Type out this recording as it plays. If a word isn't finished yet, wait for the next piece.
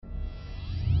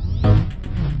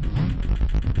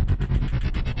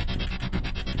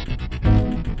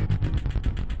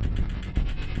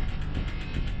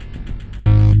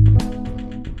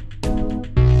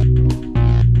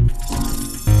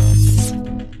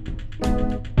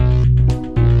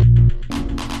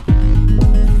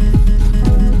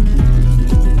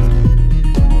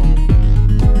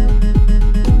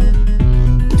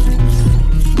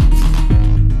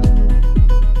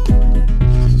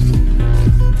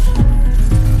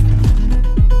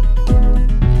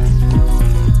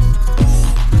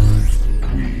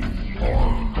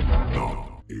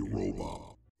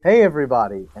Hey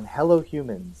everybody, and hello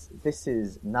humans. This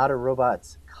is Not a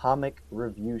Robot's comic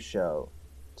review show.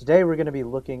 Today we're going to be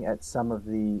looking at some of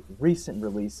the recent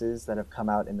releases that have come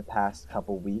out in the past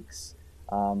couple weeks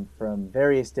from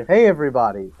various different... Hey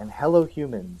everybody, and hello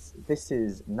humans. This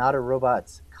is Not a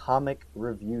Robot's comic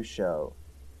review show.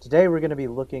 Today we're going to be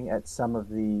looking at some of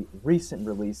the recent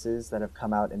releases that have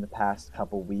come out in the past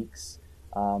couple weeks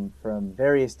from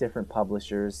various different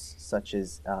publishers such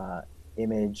as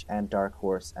Image and Dark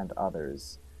Horse and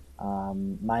others.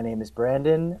 My name is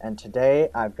Brandon, and today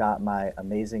I've got my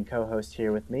amazing co-host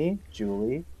here with me,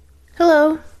 Julie.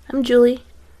 Hello, I'm Julie.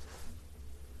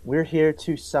 We're here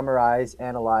to summarize,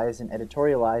 analyze, and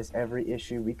editorialize every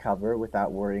issue we cover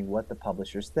without worrying what the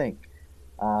publishers think.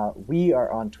 We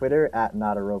are on Twitter at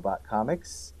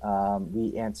NotARobotComics.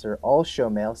 We answer all show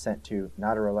mail sent to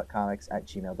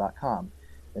notarobotcomics@gmail.com.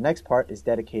 The next part is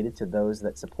dedicated to those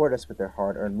that support us with their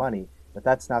hard-earned money, but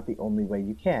that's not the only way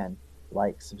you can.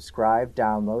 Like, subscribe,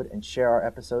 download, and share our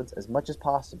episodes as much as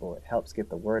possible. It helps get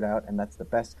the word out, and that's the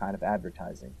best kind of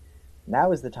advertising.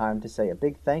 Now is the time to say a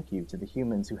big thank you to the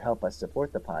humans who help us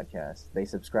support the podcast. They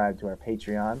subscribe to our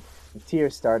Patreon, with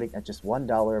tiers starting at just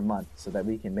 $1 a month, so that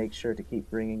we can make sure to keep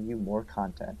bringing you more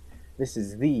content. This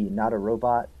is the Not a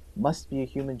Robot, Must Be a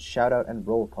Human shout-out and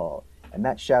roll call. And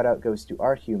that shout-out goes to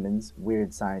our humans,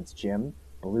 Weird Science Jim,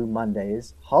 Blue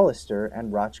Mondays, Hollister,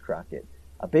 and Roch Crockett.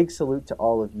 A big salute to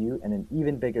all of you, and an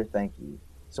even bigger thank you.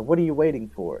 So what are you waiting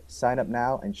for? Sign up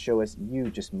now and show us you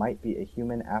just might be a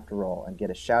human after all, and get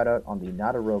a shout-out on the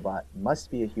Not a Robot, Must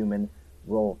Be a Human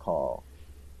roll call.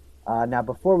 Now,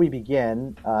 before we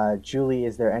begin, Julie,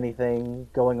 is there anything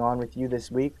going on with you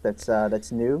this week that's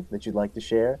new that you'd like to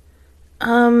share?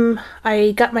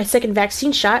 I got my second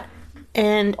vaccine shot,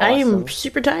 and I am Awesome.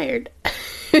 super tired.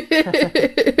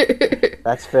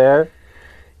 That's fair.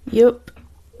 Yep.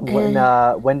 When And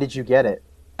uh, when did you get it?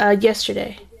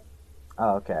 yesterday,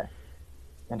 Oh, okay.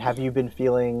 And have you been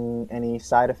feeling any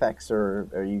side effects, or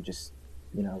are you just,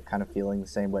 kind of feeling the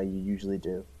same way you usually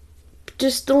do?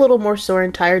 just a little more sore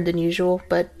and tired than usual.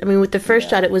 But I mean, with the first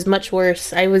Yeah. shot, it was much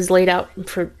worse. I was laid out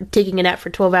for taking a nap for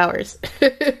 12 hours.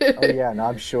 Oh yeah, no,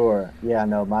 I'm sure. Yeah,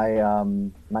 no,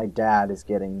 my dad is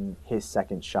getting his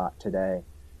second shot today,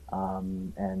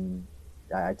 and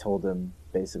I told him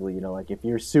basically, like if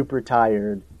you're super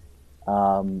tired,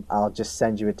 I'll just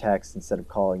send you a text instead of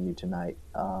calling you tonight,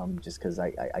 just because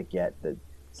I get that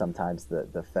sometimes the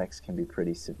effects can be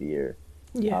pretty severe.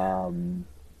 Yeah. Um,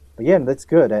 but yeah, that's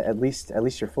good. At least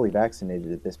you're fully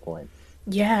vaccinated at this point.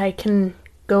 Yeah, I can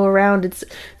go around. It's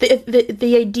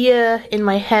the idea in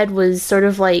my head was sort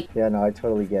of like, Yeah, no, I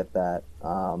totally get that.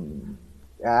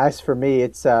 As for me,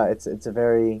 it's a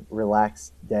very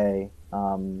relaxed day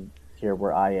here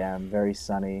where I am, very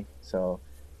sunny. So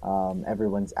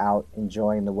everyone's out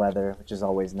enjoying the weather, which is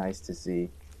always nice to see.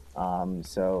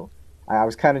 So I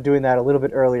was kind of doing that a little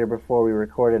bit earlier before we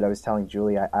recorded. I was telling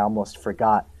Julie I almost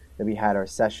forgot that we had our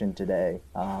session today,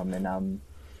 and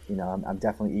I'm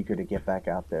definitely eager to get back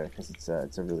out there because it's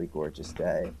a really gorgeous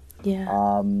day.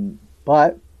 yeah.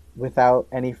 But without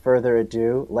any further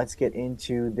ado, let's get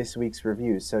into this week's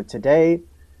review. So today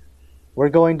we're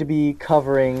going to be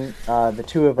covering the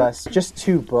two of us, just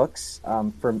two books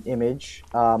from Image,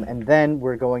 and then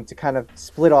we're going to kind of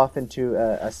split off into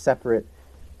a separate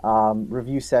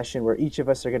review session where each of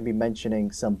us are going to be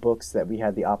mentioning some books that we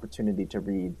had the opportunity to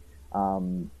read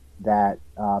that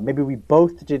maybe we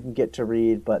both didn't get to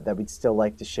read, but that we'd still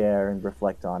like to share and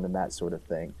reflect on and that sort of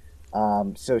thing.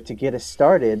 So to get us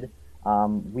started,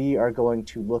 we are going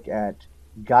to look at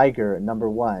Geiger number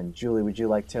one. Julie, would you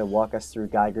like to walk us through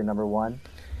Geiger number one?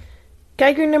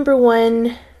 Geiger number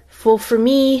one, well, for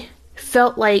me,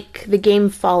 felt like the game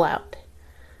Fallout,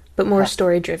 but more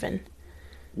story driven.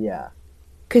 Yeah.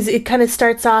 Because it kind of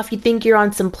starts off, you think you're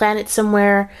on some planet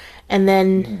somewhere, and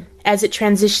then Hmm. as it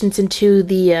transitions into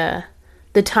the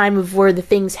time of where the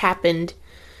things happened,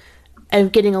 I'm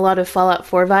getting a lot of Fallout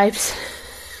 4 vibes.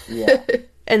 Yeah.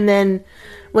 And then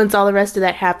once all the rest of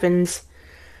that happens,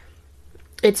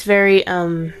 it's very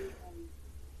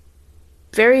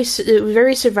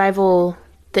survival.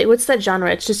 What's that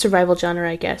genre? It's just survival genre,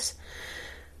 I guess.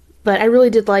 But I really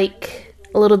did like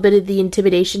a little bit of the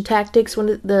intimidation tactics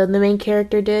when the main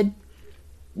character did.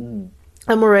 Mm.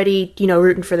 I'm already,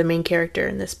 rooting for the main character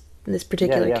in this Yeah,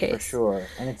 particular yeah, for case. sure.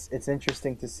 And it's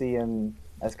interesting to see him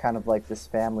as kind of like this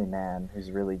family man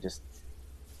who's really just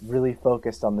really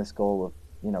focused on this goal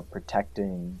of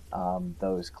protecting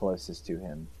those closest to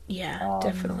him. Yeah, Um,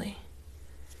 definitely.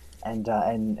 and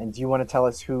do you want to tell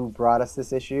us who brought us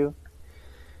this issue?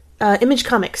 Image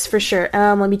Comics for sure.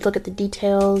 Let me look at the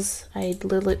details. I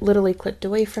literally clicked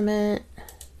away from it.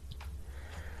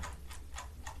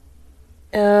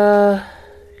 Uh,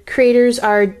 Creators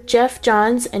are Jeff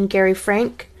Johns and Gary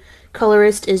Frank.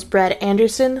 Colorist is Brad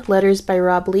Anderson. Letters by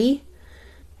Rob Lee.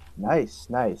 Nice,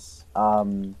 nice.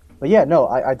 But yeah, no,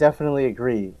 I definitely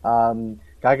agree.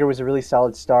 Geiger was a really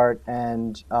solid start,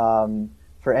 and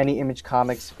for any Image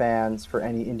Comics fans, for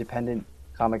any independent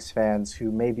comics fans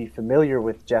who may be familiar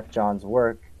with Jeff Johns'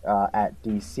 work at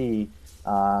DC,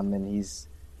 and he's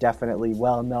definitely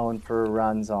well known for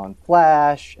runs on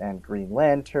Flash and Green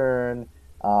Lantern,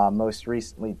 most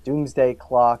recently Doomsday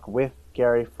Clock with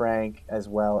Gary Frank, as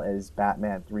well as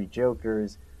Batman Three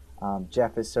Jokers.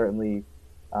 Jeff is certainly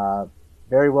uh,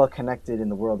 very well connected in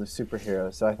the world of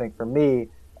superheroes. So I think for me,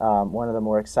 one of the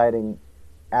more exciting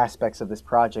aspects of this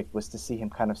project was to see him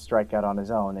kind of strike out on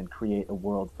his own and create a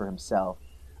world for himself.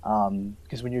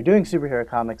 Because when you're doing superhero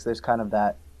comics, there's kind of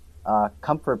that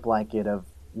comfort blanket of,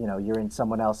 you know, you're in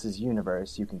someone else's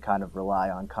universe. You can kind of rely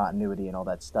on continuity and all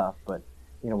that stuff. But,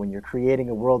 you know, when you're creating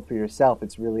a world for yourself,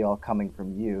 it's really all coming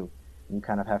from you. You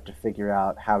kind of have to figure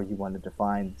out how you want to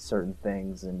define certain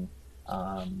things and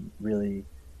really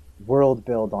world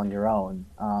build on your own.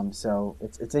 So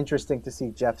it's interesting to see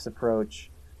Jeff's approach.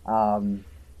 Um,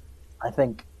 I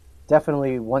think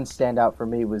definitely one standout for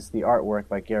me was the artwork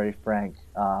by Gary Frank,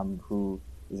 who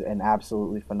is an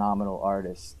absolutely phenomenal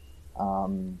artist.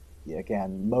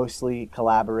 Again, mostly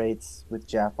collaborates with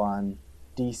Jeff on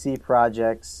DC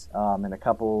projects and a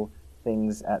couple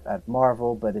things at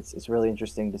Marvel, but it's really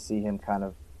interesting to see him kind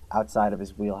of outside of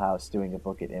his wheelhouse doing a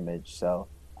book at Image. So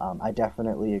I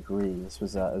definitely agree. It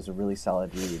was a really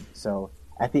solid read. So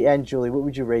at the end, Julie, what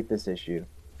would you rate this issue?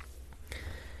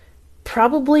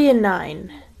 Probably a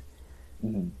 9.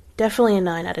 Mhm. Definitely a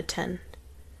 9 out of 10.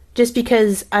 Just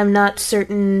because I'm not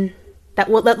certain that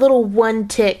that little one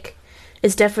tick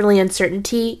is definitely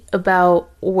uncertainty about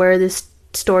where this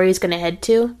story is going to head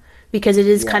to, because it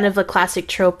is kind Yeah. of a classic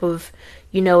trope of,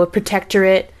 a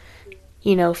protectorate,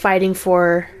 fighting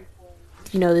for,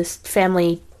 this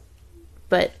family.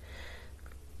 But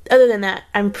other than that,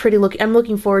 I'm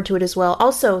looking forward to it as well.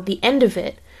 Also, the end of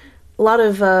it, a lot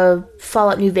of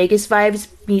Fallout New Vegas vibes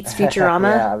meets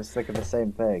Futurama. Yeah, I was thinking the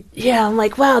same thing. Yeah, I'm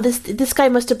like, wow, this guy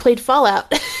must have played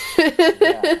Fallout.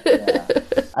 Yeah, yeah.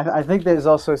 I think there's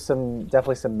also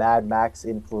definitely some Mad Max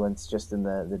influence just in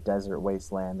the desert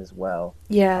wasteland as well.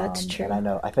 Yeah, it's And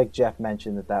true. I think Jeff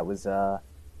mentioned that that was a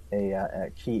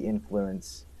key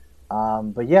influence.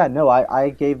 But yeah, no, I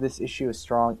gave this issue a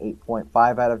strong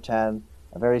 8.5 out of 10.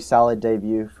 A very solid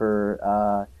debut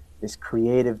for this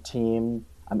creative team.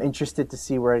 I'm interested to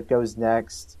see where it goes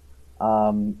next.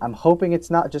 I'm hoping it's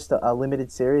not just a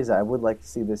limited series. I would like to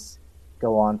see this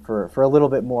go on for a little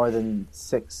bit more than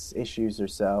 6 issues or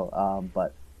so.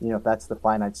 But you know, if that's the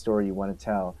finite story you want to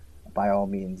tell, by all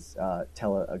means,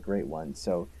 tell a great one.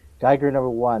 So Geiger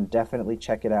 #1, definitely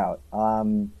check it out.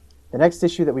 The next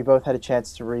issue that we both had a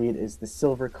chance to read is The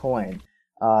Silver Coin.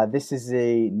 This is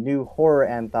a new horror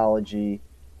anthology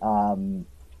um,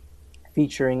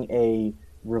 featuring a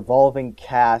revolving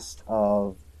cast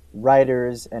of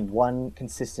writers and one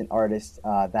consistent artist,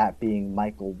 that being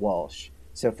Michael Walsh.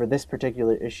 So for this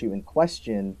particular issue in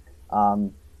question,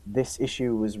 this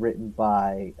issue was written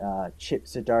by Chip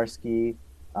Zdarsky,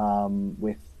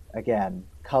 with, again,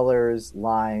 colors,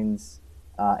 lines,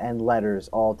 and letters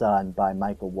all done by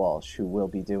Michael Walsh, who will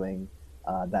be doing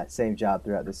that same job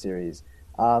throughout the series.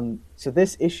 So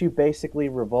this issue basically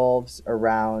revolves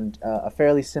around a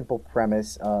fairly simple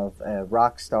premise of a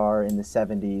rock star in the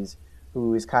 70s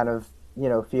who is kind of, you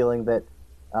know, feeling that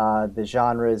the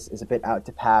genre is a bit out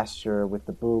to pasture with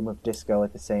the boom of disco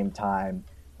at the same time.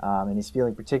 And he's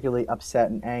feeling particularly upset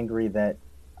and angry that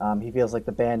he feels like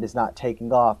the band is not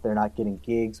taking off. They're not getting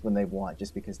gigs when they want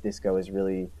just because disco is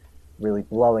really, really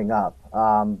blowing up.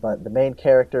 But the main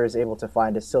character is able to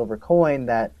find a silver coin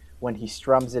that, when he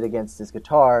strums it against his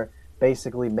guitar,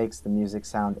 basically makes the music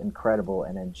sound incredible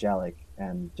and angelic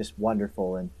and just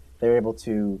wonderful. And they're able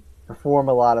to perform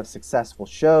a lot of successful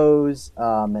shows,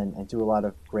 and do a lot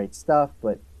of great stuff.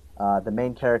 But the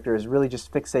main character is really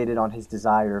just fixated on his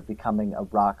desire of becoming a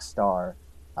rock star,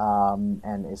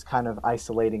 and is kind of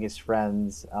isolating his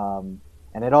friends.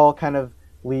 And it all kind of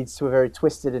leads to a very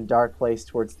twisted and dark place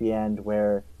towards the end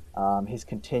where his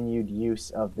continued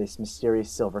use of this mysterious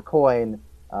silver coin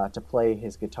to play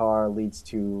his guitar leads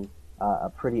to a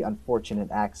pretty unfortunate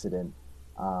accident.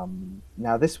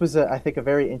 Now, this was, I think, a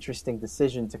very interesting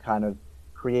decision to kind of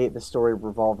create the story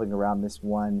revolving around this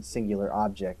one singular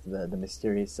object, the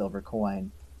mysterious silver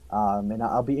coin. And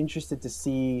I'll be interested to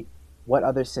see what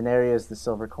other scenarios the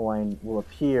silver coin will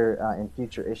appear in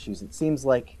future issues. It seems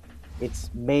like it's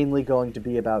mainly going to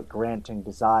be about granting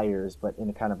desires, but in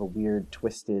a kind of a weird,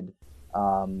 twisted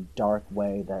dark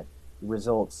way that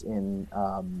results in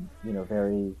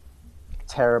very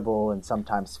terrible and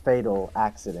sometimes fatal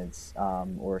accidents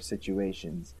or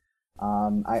situations.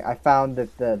 I found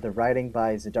that the writing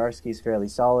by Zdarsky is fairly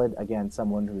solid. Again,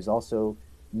 someone who's also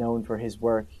known for his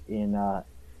work in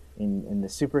the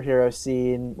superhero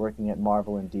scene, working at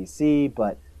Marvel and DC,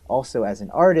 but also as an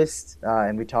artist.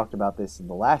 And we talked about this in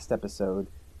the last episode.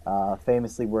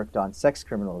 Famously worked on Sex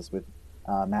Criminals with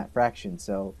Matt Fraction.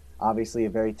 So obviously a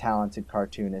very talented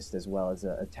cartoonist as well as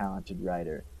a talented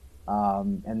writer.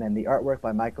 And then the artwork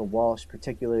by Michael Walsh,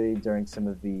 particularly during some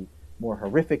of the more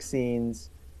horrific scenes,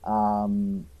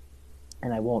 and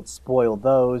I won't spoil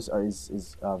those,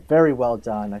 is very well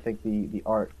done. I think the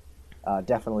art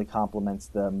definitely complements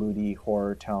the moody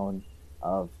horror tone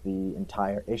of the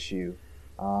entire issue.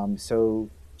 So,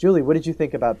 Julie, what did you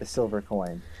think about the Silver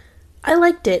Coin? I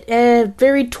liked it.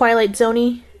 Very Twilight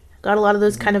Zoney. Got a lot of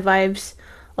those kind of vibes.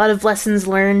 A lot of lessons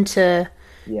learned to,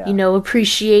 Yeah,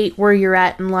 appreciate where you're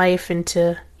at in life and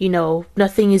to,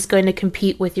 nothing is going to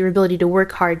compete with your ability to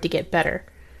work hard to get better.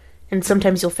 And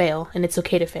sometimes you'll fail, and it's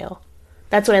okay to fail.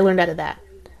 That's what I learned out of that.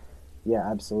 yeah,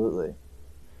 absolutely.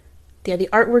 Yeah, the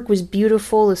artwork was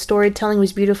beautiful. The storytelling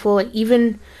was beautiful. Like,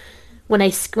 even when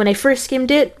I first skimmed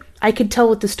it, I could tell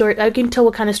what the story. I can tell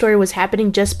what kind of story was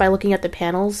happening just by looking at the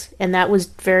panels, and that was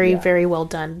very, Yeah, very well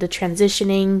done. The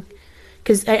transitioning,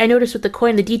 because I noticed with the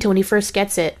coin, the detail when he first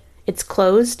gets it, it's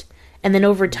closed, and then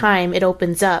over hmm, time it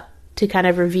opens up to kind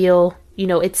of reveal,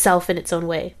 itself in its own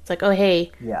way. It's like, oh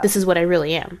hey, yeah, this is what I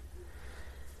really am.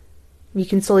 You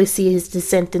can slowly see his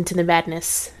descent into the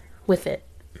madness with it.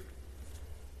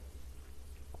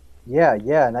 yeah,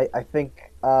 and I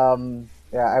think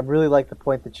yeah, I really like the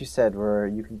point that you said, where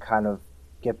you can kind of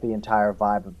get the entire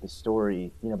vibe of the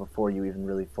story, before you even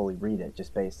really fully read it,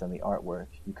 just based on the artwork.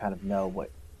 You kind of know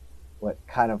what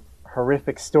kind of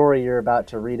horrific story you're about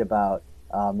to read about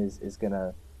is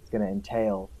gonna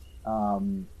entail,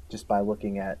 just by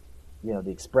looking at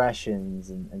the expressions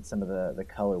and some of the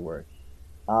color work.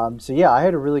 So yeah, I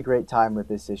had a really great time with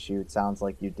this issue. It sounds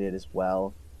like you did as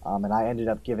well. And I ended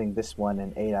up giving this one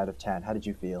an 8 out of 10. How did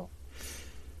you feel?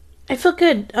 I feel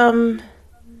good.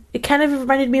 It kind of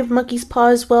reminded me of Monkey's Paw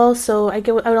as well, so I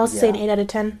would also say an Yeah. 8 out of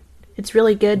 10. It's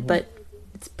really good, Hmm. but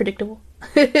it's predictable.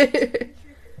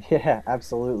 Yeah,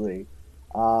 absolutely.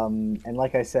 And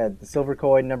like I said, the Silver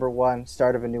Coin #1,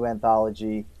 start of a new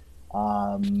anthology,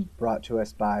 brought to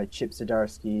us by Chip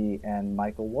Zdarsky and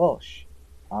Michael Walsh.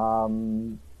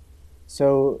 Um,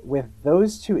 So, with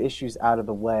those two issues out of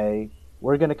the way,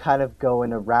 we're going to kind of go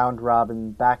in a round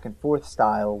robin back and forth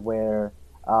style where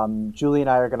Julie and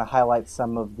I are going to highlight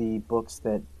some of the books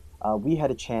that we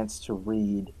had a chance to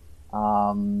read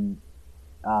um,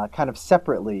 kind of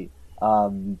separately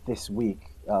this week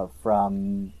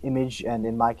from Image, and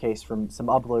in my case, from some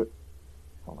other.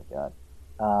 Oh my God.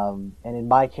 And in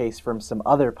my case, from some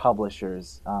other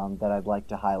publishers that I'd like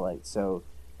to highlight. So,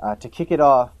 to kick it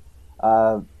off,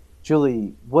 uh,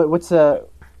 Julie,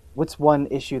 what's one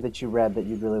issue that you read that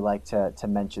you'd really like to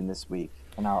mention this week?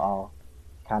 And I'll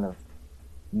kind of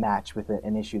match with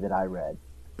an issue that I read.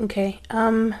 Okay.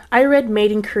 I read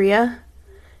Made in Korea.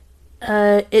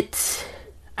 It's.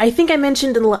 I think I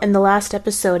mentioned in the last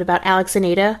episode about Alex and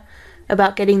Ada,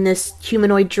 about getting this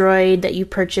humanoid droid that you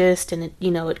purchased, and it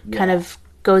kind Yeah. of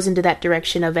goes into that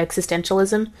direction of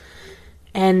existentialism.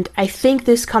 And I think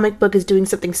this comic book is doing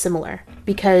something similar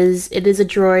because it is a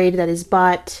droid that is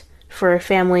bought for a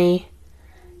family,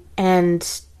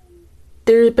 and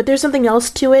there's something else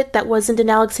to it that wasn't in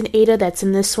Alex and Ada that's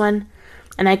in this one,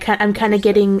 and I'm kind of Interesting.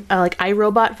 getting like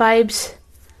iRobot vibes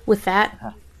with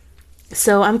that.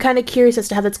 So I'm kind of curious as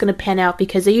to how that's going to pan out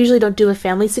because they usually don't do a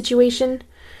family situation.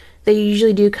 They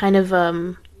usually do kind of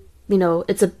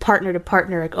it's a partner to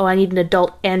partner. Like, oh, I need an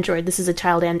adult android. This is a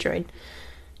child android.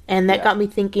 And that Yeah. got me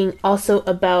thinking also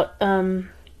about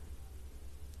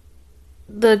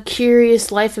the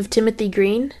Curious Life of Timothy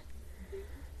Green.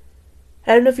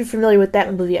 I don't know if you're familiar with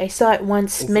that movie. I saw it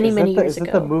once Is many, is many that the years is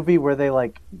it the ago. movie where they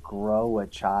like grow a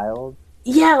child?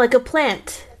 Yeah, like a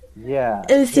plant. Yeah.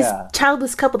 It's this Yeah.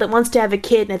 childless couple that wants to have a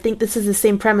kid, and I think this is the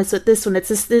same premise with this one. It's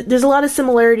just, there's a lot of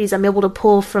similarities I'm able to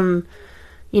pull from,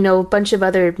 a bunch of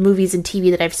other movies and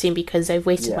TV that I've seen because I've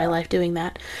wasted my Yeah. life doing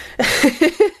that.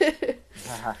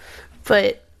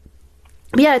 But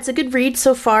yeah, it's a good read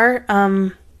so far.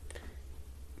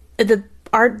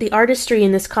 The artistry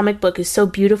in this comic book is so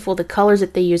beautiful. The colors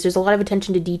that they use, there's a lot of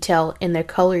attention to detail in their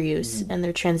color use Mhm. and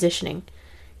their transitioning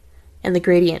and the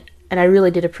gradient, and I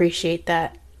really did appreciate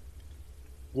that.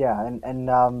 Yeah,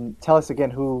 and tell us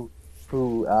again who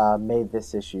made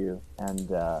this issue and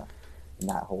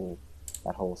that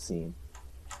whole scene.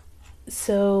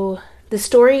 So the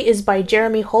story is by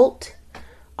Jeremy Holt,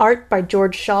 art by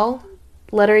George Shaw,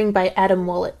 lettering by Adam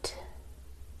Willett.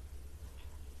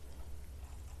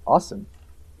 Awesome.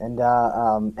 And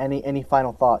any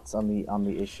final thoughts on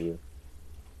the issue?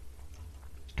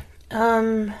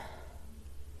 Um,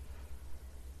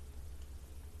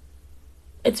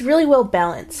 it's really well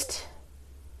balanced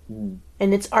Mm,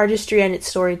 in its artistry and its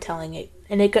storytelling.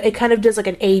 It kind of does like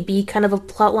an A B kind of a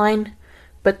plot line,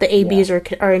 but the A yeah,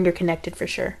 Bs are interconnected for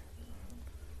sure.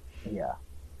 yeah.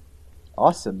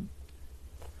 Awesome.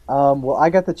 Well, I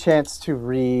got the chance to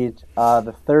read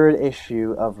the third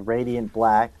issue of Radiant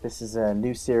Black. This is a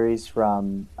new series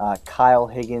from Kyle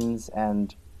Higgins,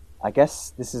 and I guess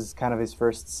this is kind of his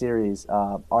first series.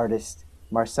 Artist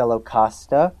Marcelo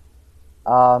Costa.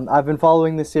 I've been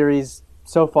following the series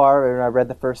so far, and I read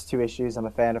the first two issues. I'm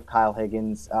a fan of Kyle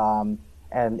Higgins,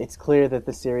 and it's clear that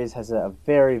the series has a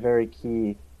very, very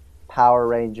key Power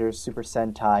Rangers Super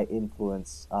Sentai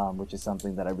influence, which is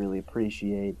something that I really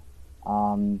appreciate.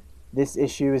 This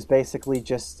issue is basically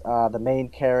just the main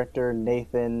character,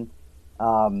 Nathan,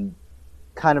 um,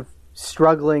 kind of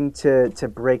struggling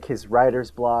to break his writer's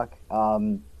block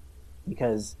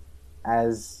because,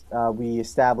 as we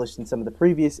established in some of the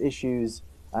previous issues,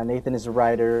 Nathan is a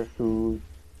writer who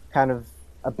kind of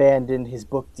abandoned his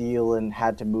book deal and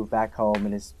had to move back home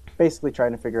and is basically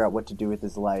trying to figure out what to do with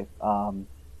his life.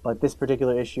 But this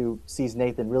particular issue sees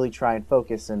Nathan really try and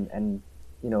focus and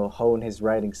hone his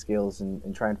writing skills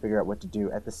and try and figure out what to do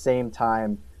at the same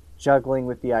time juggling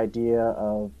with the idea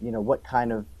of what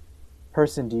kind of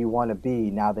person do you want to be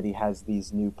now that he has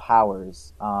these new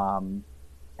powers. I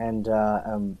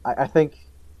think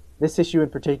this issue in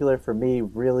particular for me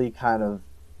really kind of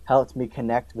helped me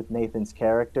connect with Nathan's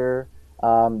character,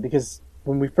 because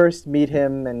when we first meet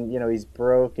him and he's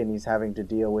broke and he's having to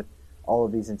deal with all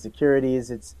of these insecurities,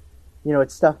 it's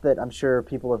stuff that I'm sure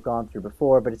people have gone through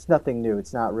before, but it's nothing new.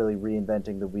 It's not really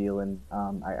reinventing the wheel. And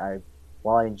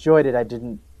while I enjoyed it, I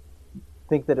didn't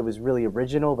think that it was really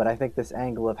original. But I think this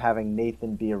angle of having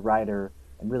Nathan be a writer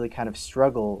and really kind of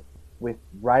struggle with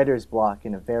writer's block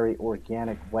in a very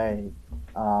organic way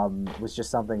was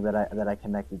just something that I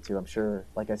connected to. I'm sure,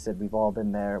 like I said, we've all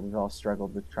been there. We've all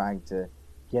struggled with trying to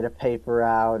get a paper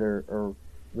out or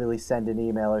really send an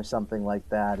email or something like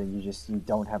that, and you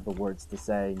don't have the words to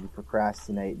say, and you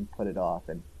procrastinate and put it off,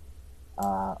 and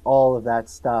all of that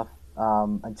stuff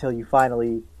until you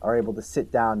finally are able to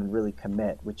sit down and really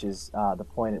commit, which is the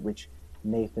point at which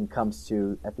Nathan comes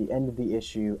to at the end of the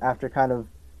issue after kind of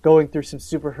going through some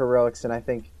super heroics, and I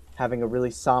think having a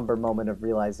really somber moment of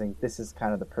realizing this is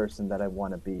kind of the person that I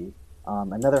want to be.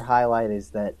 Another highlight is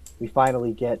that we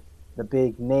finally get the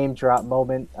big name drop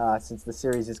moment, since the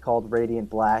series is called Radiant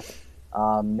Black.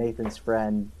 Nathan's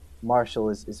friend Marshall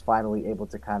is finally able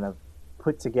to kind of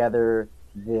put together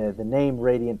the name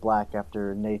Radiant Black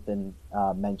after Nathan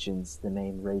mentions the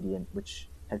name Radiant, which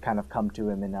had kind of come to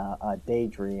him in a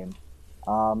daydream.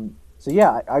 So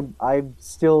yeah, I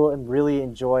still am really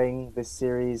enjoying this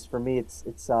series. For me,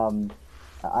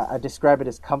 I describe it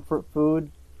as comfort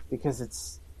food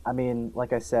because I mean,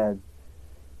 like I said,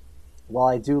 while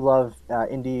I do love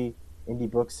indie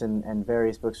books and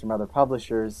various books from other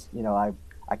publishers,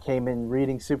 I came in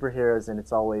reading superheroes, and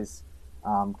it's always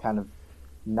kind of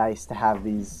nice to have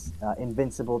these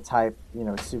invincible type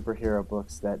superhero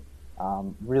books that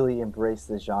really embrace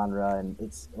the genre. And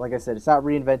it's like I said, it's not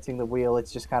reinventing the wheel.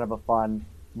 It's just kind of a fun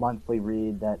monthly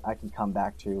read that I can come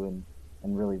back to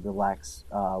and really relax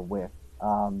with.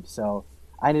 So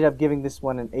I ended up giving this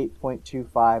one an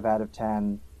 8.25 out of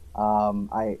 10.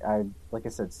 I like I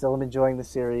said, still am enjoying the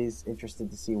series, interested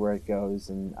to see where it goes,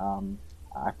 and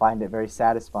I find it very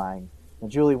satisfying. Now,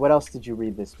 Julie, what else did you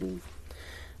read this week?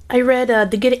 I read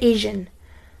The Good Asian Hmm.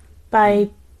 by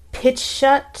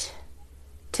Pitchut,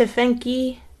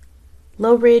 Tefenki,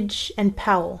 Lowridge, and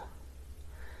Powell.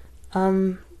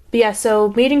 But yeah,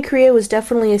 so Made in Korea was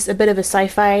definitely a bit of a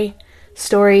sci-fi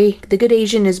story. The Good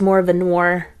Asian is more of a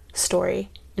noir story,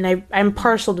 and I'm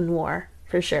partial to noir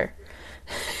for sure.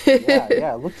 Yeah,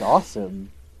 yeah, it looked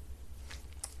awesome.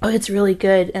 Oh, it's really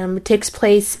good. It takes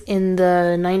place in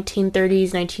the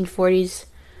 1930s, 1940s,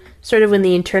 sort of when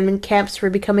the internment camps were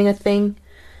becoming a thing.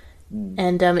 Mm,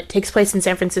 And it takes place in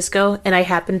San Francisco, and I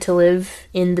happen to live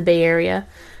in the Bay Area.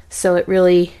 So it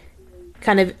really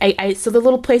kind of so the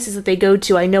little places that they go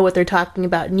to, I know what they're talking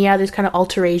about. And yeah, there's kind of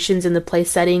alterations in the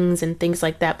place settings and things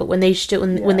like that. But when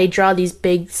when yeah, they draw these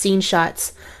big scene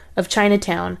shots of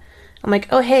Chinatown, I'm like,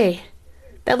 oh hey,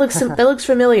 that looks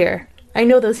familiar. I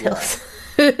know those yeah, hills.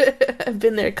 I've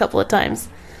been there a couple of times.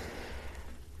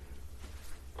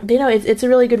 But it's a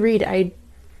really good read.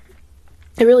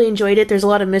 I really enjoyed it. There's a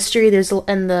lot of mystery.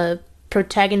 And the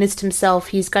protagonist himself,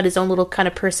 he's got his own little kind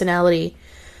of personality.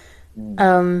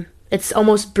 Mm. It's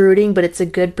almost brooding, but it's a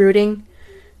good brooding,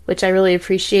 which I really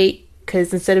appreciate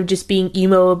because instead of just being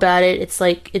emo about it, it's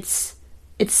like it's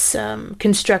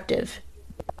constructive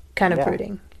kind of Yeah.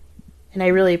 brooding, and I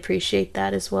really appreciate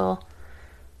that as well.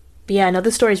 But yeah, no,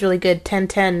 this story's really good.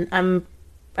 10-10.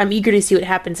 I'm eager to see what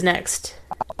happens next.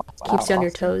 Wow. Keeps you on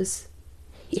your Awesome. toes.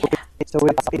 So Yeah.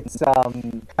 it's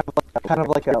kind of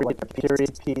like a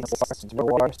period piece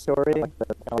noir story, kind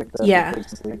of like the Yeah, Great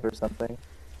Sleep or something.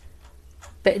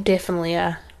 but definitely,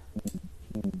 yeah.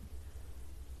 Mm.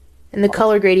 And the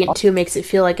color Awesome. gradient too makes it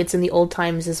feel like it's in the old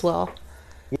times as well.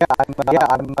 Like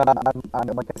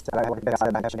I said, I haven't had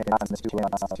a chance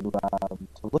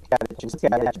to look at it just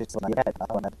yet.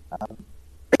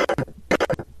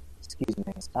 Excuse me.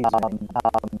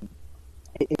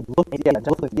 It looked, yeah, it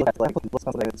definitely looked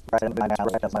something that's right up my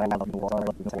alley. Noir,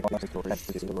 like noir stories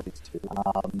too.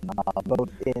 Both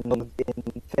in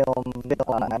film,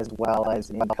 as well as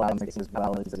in comics, as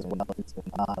well as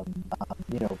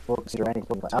books or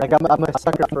anything. Like I'm a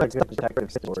sucker for a good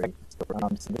detective story.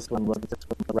 So this one looked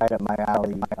right up my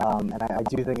alley. And I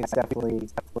do think it's definitely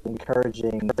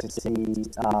encouraging to see,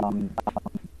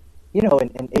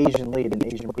 an Asian lead, an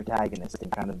Asian protagonist in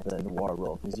kind of the noir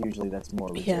role, because usually that's more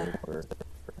Yeah, reserved for,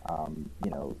 um,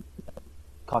 you know,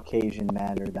 Caucasian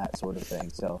men or that sort of thing.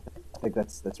 So I think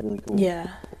that's really cool. yeah.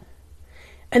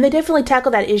 And they definitely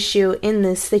tackle that issue in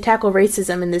this. They tackle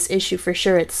racism in this issue for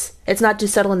sure. It's not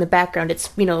just subtle in the background. It's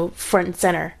front and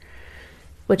center,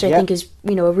 which I Yeah. think is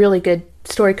a really good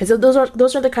story because those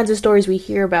are the kinds of stories we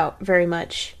hear about very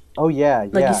much. Oh yeah,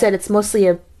 Like you yeah, said, it's mostly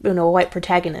a white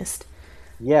protagonist.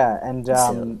 yeah, and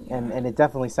So yeah, it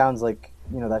definitely sounds like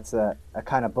that's a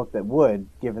kind of book that would,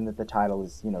 given that the title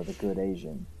is The Good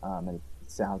Asian, and it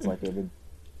sounds like it would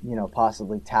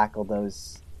possibly tackle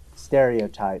those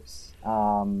stereotypes.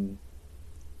 And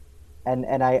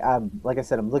like I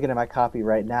said, I'm looking at my copy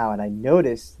right now, and I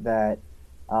noticed that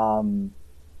um,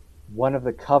 one of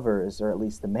the covers, or at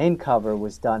least the main cover,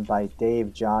 was done by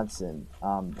Dave Johnson.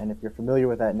 And if you're familiar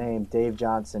with that name, Dave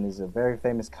Johnson is a very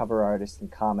famous cover artist in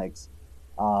comics.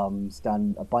 He's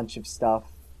done a bunch of stuff,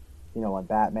 on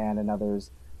Batman and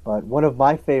others. But one of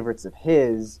my favorites of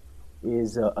his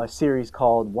is a series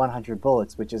called 100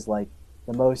 Bullets, which is like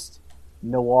the most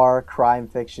noir crime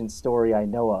fiction story I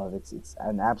know of. It's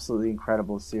an absolutely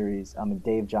incredible series. And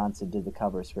Dave Johnson did the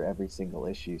covers for every single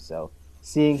issue. So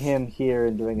seeing him here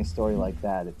and doing a story like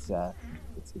that,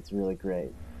 it's really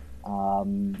great.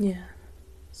 Um, yeah.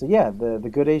 so yeah, the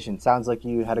Good Asian sounds like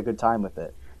you had a good time with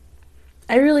it.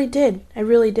 I really did. I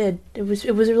really did. It was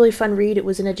a really fun read. It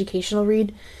was an educational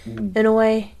read Mm, in a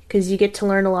way because you get to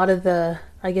learn a lot of the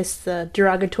I guess the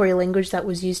derogatory language that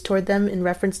was used toward them in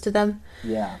reference to them.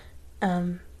 yeah,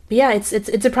 But yeah, it's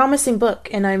a promising book,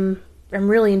 and I'm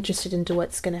really interested into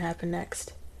what's going to happen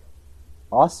next.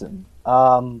 awesome.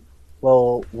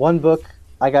 Well, one book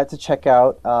I got to check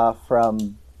out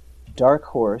from Dark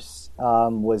Horse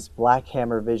was Black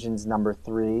Hammer Visions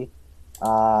 #3.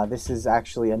 This is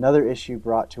actually another issue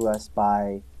brought to us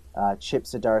by Chip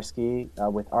Zdarsky,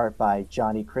 with art by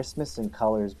Johnny Christmas and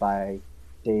colors by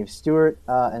Dave Stewart,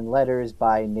 and letters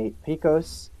by Nate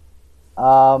Picos.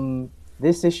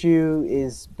 This issue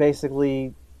is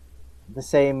basically the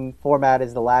same format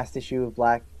as the last issue of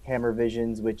Black Hammer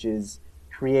Visions, which is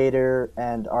creator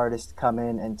and artist come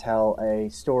in and tell a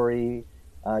story,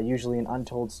 usually an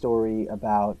untold story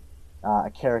about a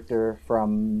character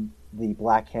from the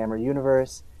Black Hammer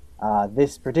universe.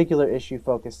 This particular issue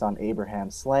focused on Abraham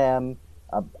Slam,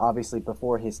 obviously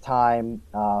before his time,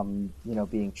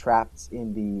 being trapped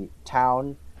in the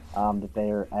town that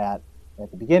they're at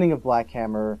the beginning of Black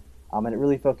Hammer, and it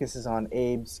really focuses on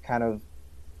Abe's kind of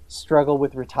struggle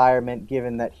with retirement,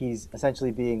 given that he's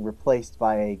essentially being replaced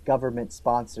by a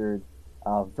government-sponsored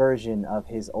version of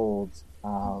his old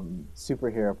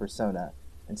superhero persona.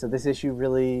 And so this issue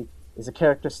really is a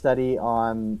character study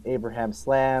on Abraham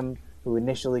Slam, who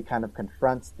initially kind of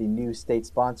confronts the new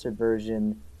state-sponsored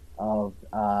version of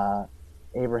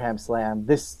Abraham Slam.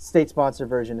 This state-sponsored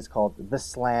version is called The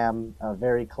Slam,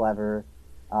 very clever,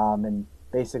 and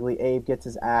basically Abe gets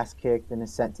his ass kicked and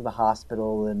is sent to the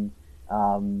hospital, and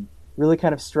really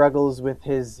kind of struggles with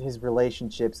his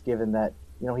relationships, given that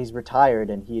he's retired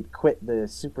and he had quit the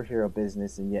superhero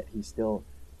business, and yet he still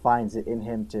finds it in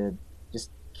him to just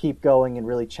keep going and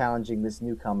really challenging this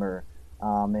newcomer.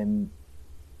 And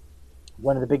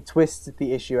one of the big twists at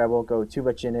the issue, I won't go too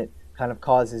much in it, kind of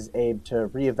causes Abe to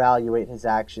reevaluate his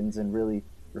actions and really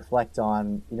reflect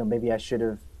on, maybe I should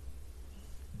have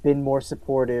been more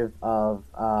supportive of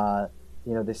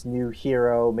this new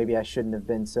hero. Maybe I shouldn't have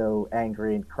been so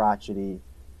angry and crotchety.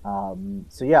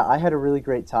 So yeah, I had a really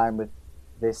great time with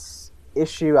this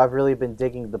issue. I've really been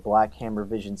digging the Black Hammer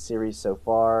Vision series so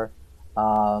far.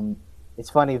 Um, it's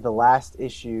funny, the last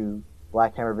issue,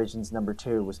 Black Hammer Visions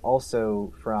 #2, was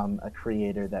also from a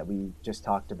creator that we just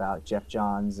talked about, Jeff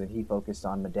Johns, and he focused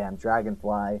on Madame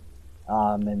Dragonfly.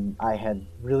 And I had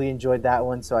really enjoyed that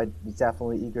one, so I was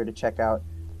definitely eager to check out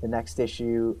the next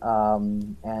issue.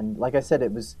 And like I said,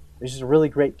 it was just a really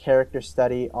great character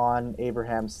study on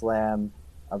Abraham Slam,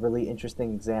 a really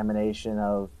interesting examination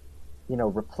of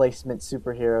replacement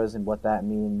superheroes and what that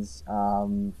means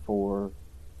for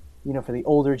for the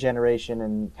older generation,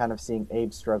 and kind of seeing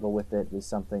Abe struggle with it was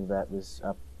something that was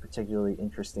particularly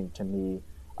interesting to me.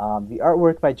 The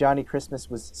artwork by Johnny Christmas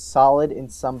was solid in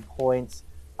some points.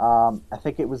 I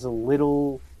think it was a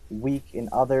little weak in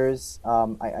others.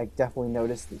 I definitely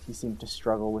noticed that he seemed to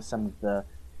struggle with some of the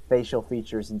facial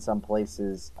features in some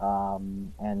places,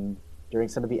 and during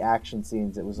some of the action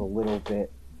scenes, it was a little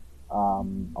bit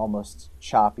almost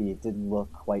choppy. It didn't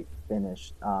look quite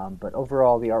finished, but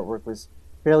overall, the artwork was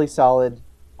fairly solid.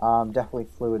 Definitely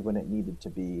fluid when it needed to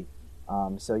be.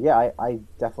 So yeah, I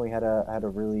definitely had a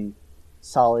really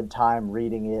solid time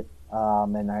reading it,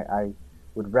 and I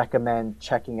would recommend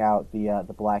checking out the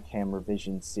Black Hammer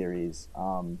Vision series,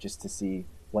 just to see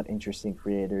what interesting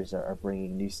creators are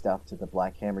bringing new stuff to the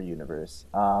Black Hammer universe.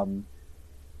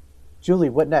 Julie,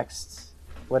 what next?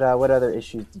 What other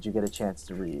issues did you get a chance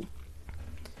to read?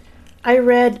 I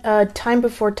read Time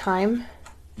Before Time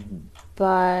Mhm.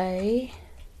 by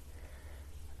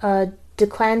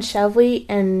Declan Shalvey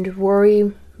and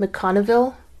Rory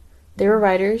McConneville. They were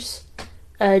writers.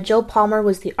 Joe Palmer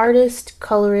was the artist.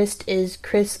 Colorist is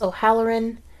Chris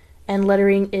O'Halloran, and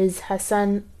lettering is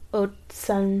Hassan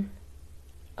Otsan.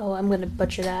 Oh, I'm gonna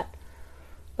butcher that.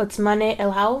 Otsmane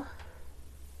Elhau.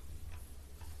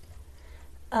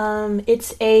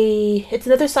 It's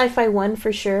another sci-fi one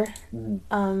for sure.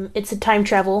 Mhm. It's a time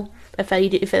travel. If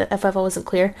I wasn't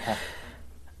clear.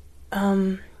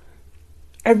 Um,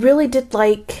 I really did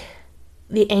like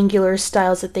the angular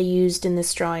styles that they used in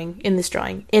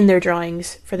their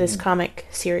drawings for this Mhm. comic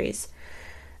series.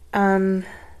 Um,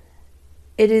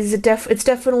 it's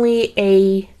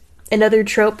definitely another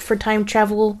trope for time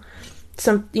travel. It's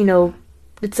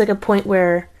like a point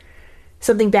where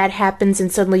something bad happens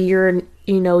and suddenly you're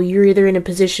either in a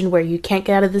position where you can't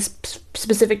get out of this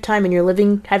specific time and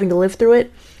you're having to live through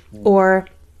it, Mhm. or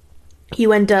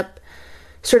you end up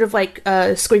sort of like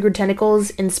Squidward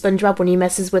Tentacles in SpongeBob when he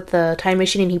messes with the time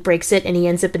machine and he breaks it and he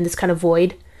ends up in this kind of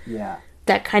void. Yeah.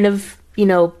 That kind of,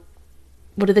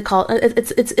 what do they call it?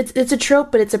 It's a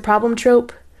trope, but it's a problem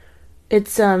trope.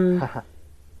 It's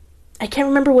I can't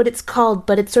remember what it's called,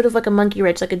 but it's sort of like a monkey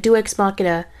wrench, like a Deus Ex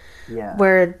Machina, Yeah.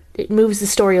 where it moves the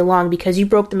story along because you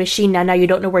broke the machine. Now you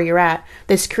don't know where you're at.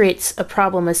 This creates a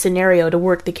problem, a scenario to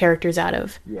work the characters out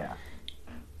of. Yeah.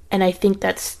 And I think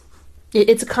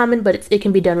it's a common, but it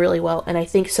can be done really well. And I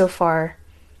think so far,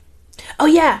 oh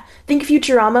yeah, think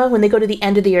Futurama when they go to the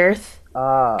end of the Earth,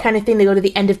 Ah. kind of thing. They go to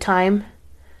the end of time.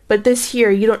 But this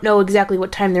here, you don't know exactly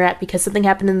what time they're at because something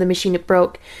happened in the machine, it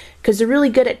broke. Because they're really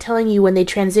good at telling you when they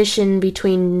transition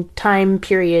between time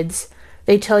periods.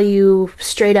 They tell you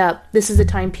straight up, this is the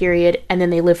time period, and then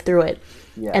they live through it.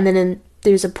 Yeah. And then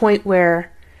there's a point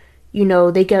where,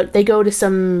 they go to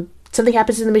something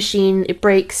happens in the machine, it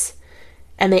breaks,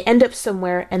 and they end up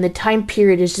somewhere, and the time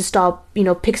period is just all,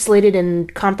 pixelated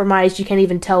and compromised. You can't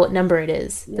even tell what number it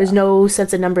is. Yeah. There's no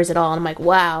sense of numbers at all. And I'm like,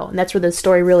 wow. And that's where the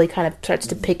story really kind of starts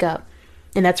to pick up.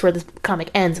 And that's where the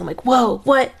comic ends. I'm like, whoa,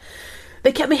 what?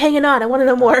 They kept me hanging on. I want to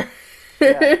know more.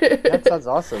 Yeah. That sounds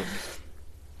awesome.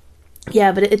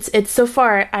 Yeah, but it's so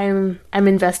far I'm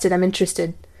invested. I'm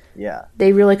interested. Yeah.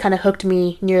 They really kind of hooked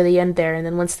me near the end there, and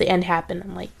then once the end happened,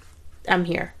 I'm like, I'm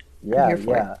here. Yeah. I'm here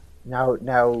for Yeah. it.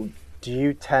 Now, do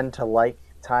you tend to like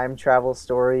time travel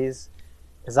stories?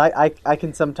 Because I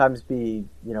can sometimes be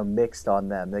mixed on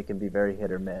them. They can be very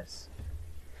hit or miss.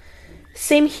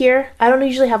 Same here. I don't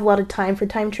usually have a lot of time for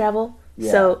time travel,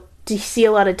 Yeah. so to see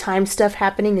a lot of time stuff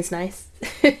happening is nice.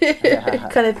 Yeah.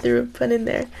 Kind of threw a pun in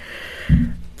there,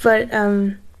 but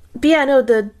yeah,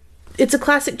 no, it's a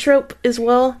classic trope as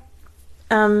well.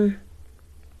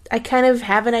 I kind of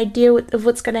have an idea of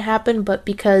what's going to happen, but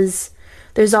because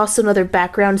there's also another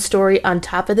background story on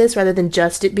top of this, rather than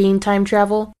just it being time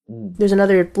travel, Mm. there's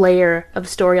another layer of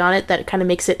story on it that kind of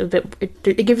makes it a bit.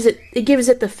 It gives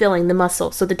it the filling, the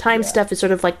muscle. So the time Yeah. stuff is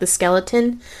sort of like the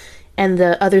skeleton, and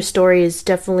the other story is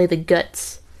definitely the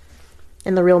guts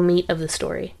and the real meat of the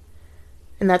story.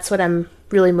 And that's what I'm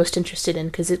really most interested in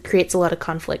because it creates a lot of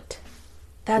conflict.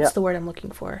 That's Yeah. the word I'm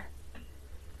looking for.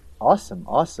 Awesome,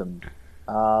 awesome.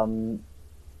 Um,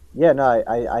 yeah, no,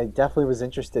 I definitely was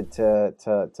interested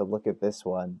to look at this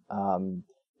one.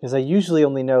 Because I usually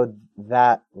only know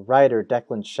that writer,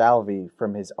 Declan Shalvey,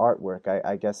 from his artwork.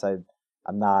 I guess I'm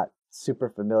not super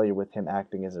familiar with him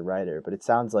acting as a writer, but it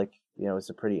sounds like, it's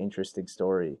a pretty interesting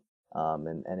story.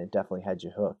 And it definitely had you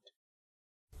hooked.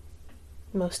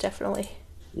 Most definitely.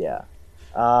 Yeah.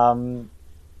 Um,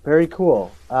 Very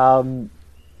cool.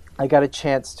 I got a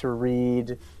chance to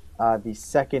read the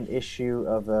second issue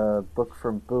of a book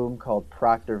from Boom called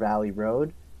Proctor Valley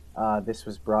Road. This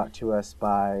was brought to us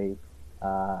by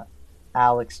uh,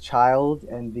 Alex Child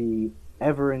and the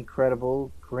ever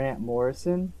incredible Grant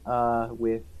Morrison,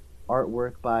 with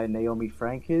artwork by Naomi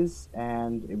Franquez,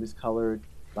 and it was colored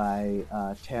by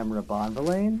Tamara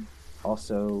Bonvillain,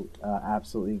 also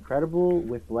absolutely incredible,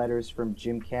 with letters from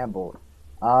Jim Campbell.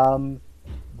 Um,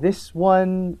 this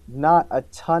one, not a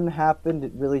ton happened.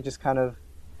 It really just kind of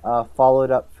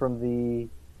followed up from the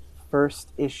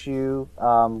first issue,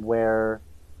 where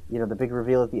the big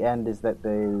reveal at the end is that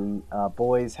the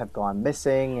boys have gone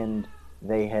missing, and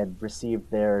they had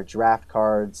received their draft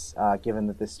cards. Given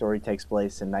that this story takes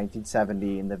place in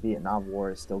 1970 and the Vietnam War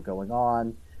is still going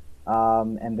on,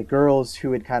 and the girls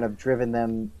who had kind of driven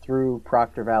them through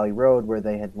Proctor Valley Road, where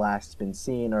they had last been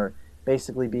seen, are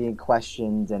basically being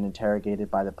questioned and interrogated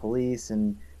by the police,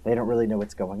 and they don't really know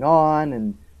what's going on.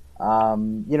 And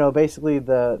basically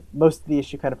the most of the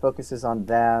issue kind of focuses on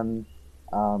them,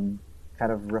 um,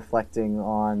 kind of reflecting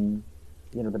on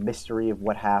the mystery of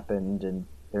what happened, and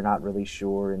they're not really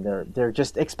sure, and they're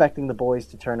just expecting the boys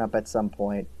to turn up at some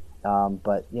point.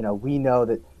 But we know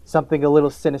that something a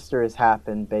little sinister has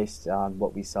happened based on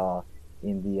what we saw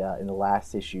in the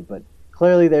last issue. But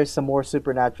clearly, there's some more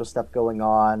supernatural stuff going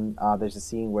on. There's a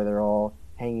scene where they're all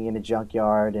hanging in a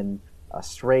junkyard, and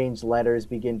strange letters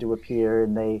begin to appear,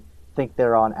 and they think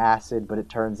they're on acid, but it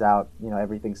turns out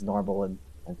everything's normal, and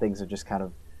things are just kind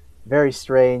of very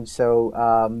strange. So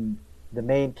the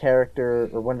main character,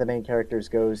 or one of the main characters,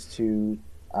 goes to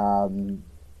um,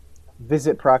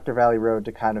 visit Proctor Valley Road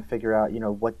to kind of figure out,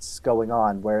 what's going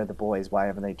on. Where are the boys? Why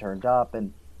haven't they turned up?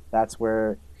 And that's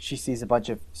where she sees a bunch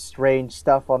of strange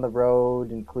stuff on the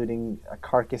road, including a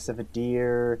carcass of a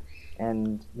deer,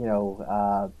 and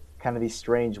kind of these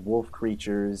strange wolf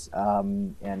creatures.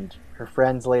 And her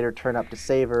friends later turn up to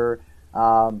save her,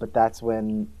 but that's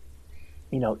when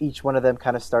each one of them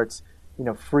kind of starts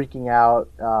freaking out.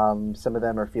 Some of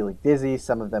them are feeling dizzy,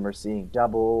 some of them are seeing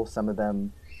double, some of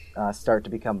them start to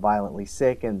become violently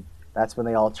sick, and that's when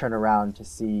they all turn around to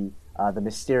see the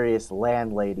mysterious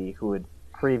landlady who had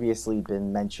previously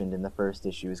been mentioned in the first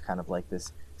issue as kind of like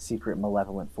this secret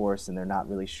malevolent force, and they're not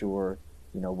really sure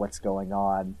what's going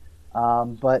on.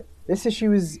 But this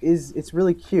issue is it's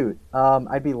really cute.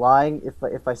 I'd be lying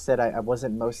if I said I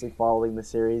wasn't mostly following the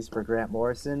series for Grant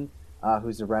Morrison,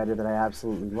 who's a writer that I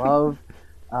absolutely love.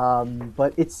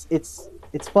 But it's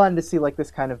fun to see like this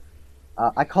kind of.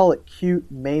 I call it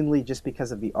cute mainly just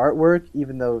because of the artwork,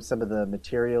 even though some of the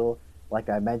material, like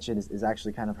I mentioned, is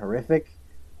actually kind of horrific.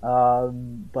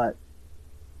 But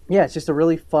yeah, it's just a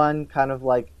really fun kind of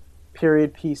like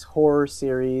period piece horror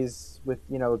series with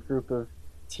a group of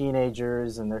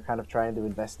teenagers, and they're kind of trying to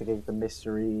investigate the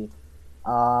mystery.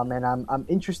 And I'm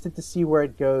interested to see where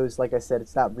it goes. Like I said,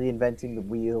 it's not reinventing the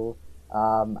wheel.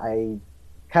 I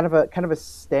kind of a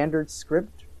standard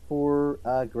script for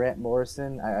Grant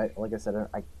Morrison. Like I said,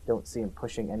 I don't see him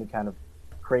pushing any kind of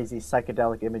crazy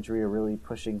psychedelic imagery or really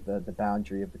pushing the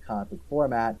boundary of the comic book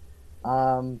format.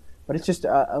 But it's just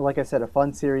like I said, a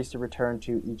fun series to return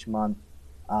to each month.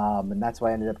 And that's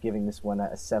why I ended up giving this one a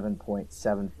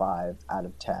 7.75 out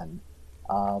of 10.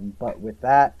 But with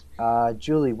that,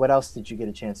 Julie, what else did you get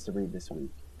a chance to read this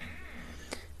week?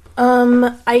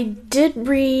 I did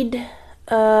read.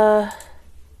 I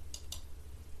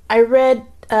read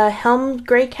Helm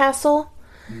Greycastle.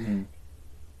 Mm-hmm.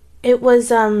 It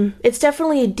was it's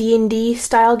definitely a D&D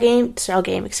style game,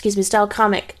 excuse me, style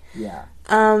comic. Yeah.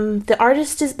 The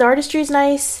artistry is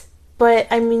nice, but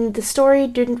I mean the story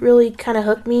didn't really kind of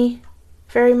hook me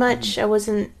very much.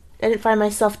 Mm-hmm. I didn't find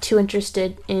myself too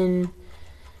interested in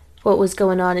what was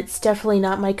going on. It's definitely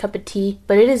not my cup of tea,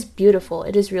 but it is beautiful.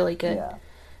 It is really good. Yeah.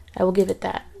 I will give it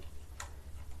that.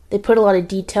 They put a lot of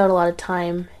detail, a lot of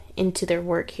time into their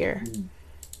work here. Mm-hmm.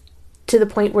 To the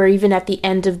point where even at the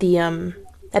end of the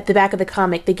at the back of the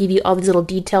comic, they give you all these little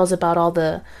details about all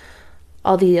the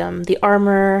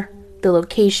armor, the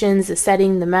locations, the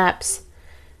setting, the maps.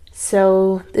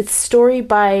 So it's story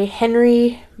by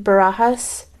Henry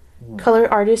Barajas. Mm-hmm.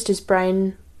 Color artist is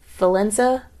Brian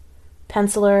Valenza.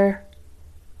 Penciler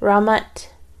Ramat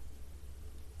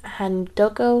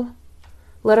Handoko.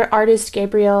 Letter artist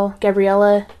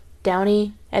Gabriella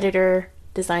Downey, editor,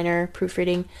 designer,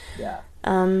 proofreading. Yeah.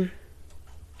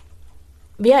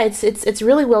 Yeah, it's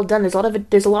really well done.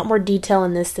 There's a lot more detail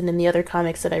in this than in the other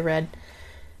comics that I read.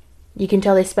 You can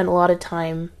tell they spent a lot of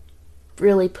time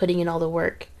really putting in all the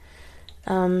work.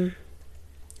 Um,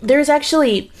 there's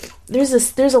actually there's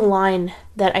a line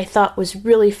that I thought was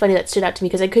really funny that stood out to me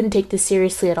because I couldn't take this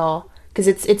seriously at all because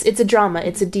it's a drama.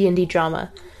 It's a D&D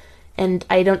drama, and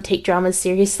I don't take dramas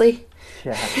seriously.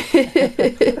 Yeah.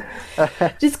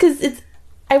 Just because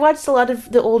I watched a lot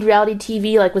of the old reality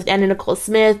TV, like with Anna Nicole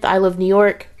Smith, I Love New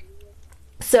York.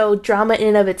 So drama in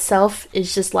and of itself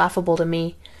is just laughable to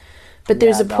me. But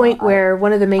there's Yeah, a no, point where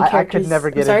one of the main I characters. could never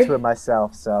I'm get sorry? into it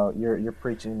myself, so you're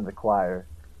preaching to the choir.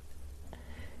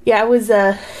 Yeah, I was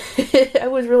I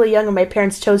was really young, and my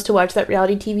parents chose to watch those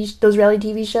reality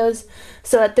TV shows.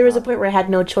 So there was a point where I had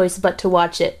no choice but to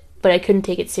watch it, but I couldn't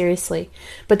take it seriously.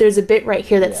 But there's a bit right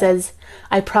here that Yeah. says,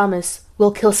 "I promise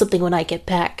we'll kill something when I get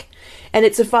back," and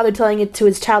it's a father telling it to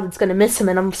his child that's going to miss him,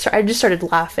 and I just started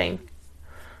laughing.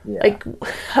 Yeah. Like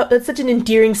that's such an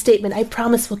endearing statement. I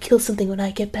promise we'll kill something when I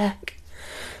get back.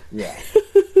 Yeah.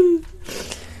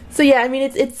 So yeah, I mean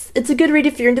it's a good read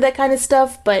if you're into that kind of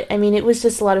stuff, but I mean it was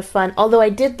just a lot of fun. Although I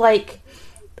did like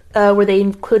where they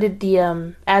included the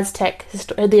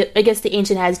I guess the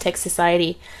ancient Aztec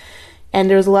society,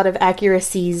 and there was a lot of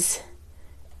accuracies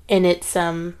in its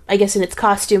I guess in its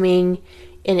costuming,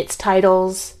 in its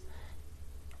titles.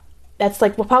 That's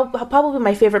like probably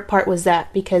my favorite part was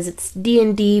that because it's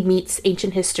D&D meets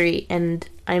ancient history, and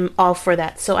I'm all for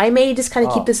that. So I may just kind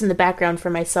of keep Oh. this in the background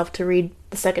for myself to read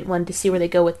the second one to see where they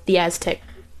go with the Aztec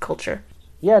culture.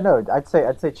 Yeah, no, I'd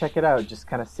say check it out. Just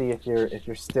kind of see if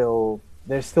you're still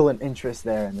there's still an interest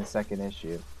there in the second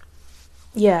issue.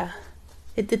 Yeah,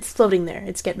 it's floating there.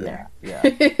 It's getting Yeah, yeah,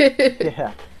 there.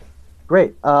 yeah.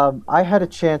 Great. I had a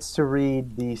chance to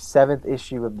read the seventh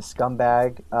issue of the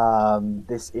Scumbag.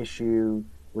 This issue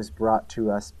was brought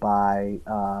to us by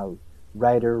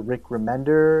writer Rick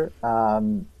Remender,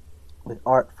 with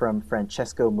art from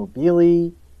Francesco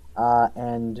Mobili,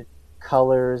 and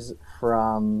colors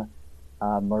from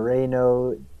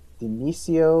Moreno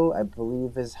Dinicio, I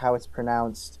believe is how it's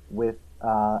pronounced, with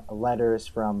letters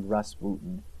from Russ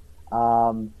Wooten.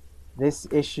 This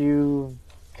issue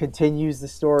continues the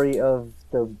story of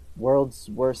the world's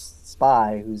worst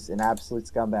spy, who's an absolute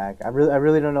scumbag. I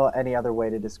really don't know any other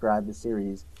way to describe the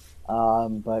series.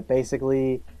 But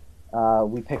basically,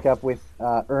 we pick up with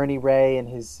Ernie Ray and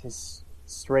his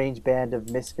strange band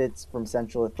of misfits from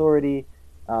Central Authority,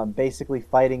 basically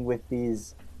fighting with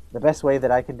these. The best way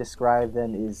that I can describe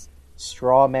them is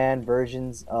straw man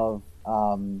versions of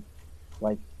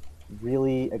like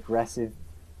really aggressive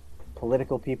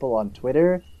political people on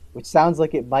Twitter, which sounds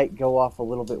like it might go off a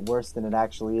little bit worse than it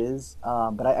actually is.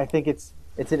 But I think it's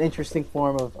an interesting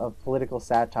form of political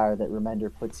satire that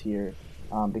Remender puts here,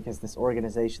 because this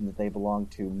organization that they belong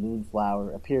to,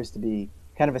 Moonflower, appears to be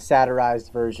kind of a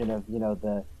satirized version of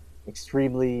the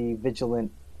extremely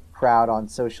vigilant crowd on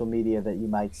social media that you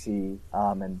might see.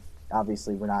 And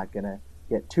obviously, we're not gonna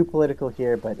get too political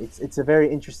here, but it's a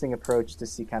very interesting approach to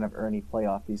see kind of Ernie play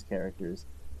off these characters.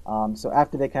 So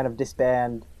after they kind of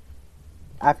dispatch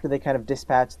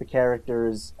the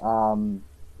characters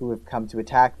who have come to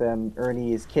attack them,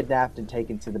 Ernie is kidnapped and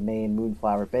taken to the main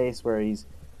Moonflower base, where he's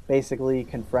basically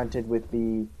confronted with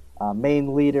the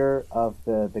main leader of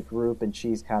the group, and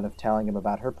she's kind of telling him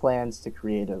about her plans to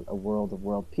create a world of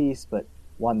world peace, but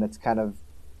one that's kind of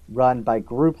run by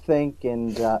groupthink,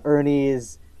 and Ernie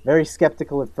is very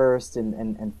skeptical at first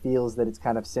and feels that it's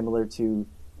kind of similar to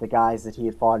the guys that he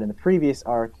had fought in the previous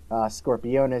arc,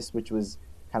 Scorpionus, which was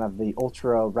kind of the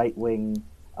ultra right-wing,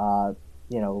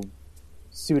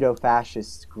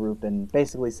 pseudo-fascist group, and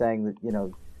basically saying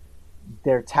that,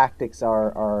 their tactics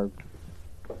are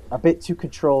a bit too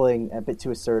controlling, a bit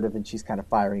too assertive, and she's kind of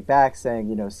firing back,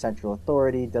 saying, Central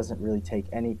Authority doesn't really take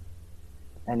any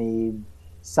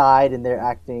side, and they're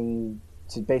acting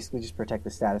to basically just protect the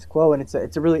status quo. And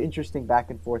it's a really interesting back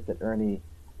and forth that Ernie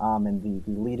and the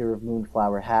leader of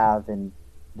Moonflower have, and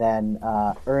then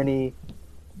Ernie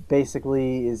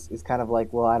basically is kind of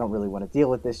like, well, I don't really want to deal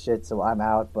with this shit, so I'm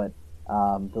out. But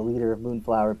the leader of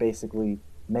Moonflower basically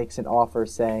makes an offer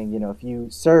saying, if you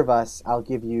serve us, I'll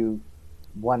give you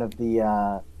one of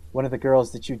the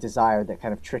girls that you desire that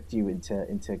kind of tricked you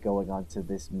into going onto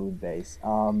this moon base.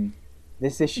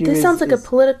 This issue This sounds like a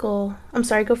political. I'm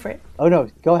sorry, go for it. Oh no,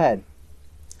 go ahead.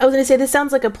 I was going to say this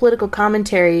sounds like a political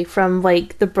commentary from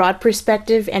like the broad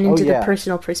perspective and into yeah. the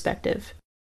personal perspective.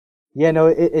 Yeah, no,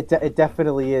 it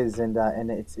definitely is, and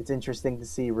it's interesting to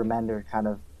see Remender kind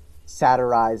of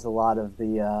satirize a lot of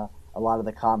a lot of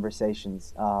the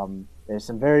conversations. There's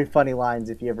some very funny lines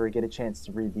if you ever get a chance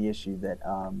to read the issue that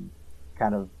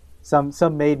kind of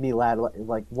some made me laugh.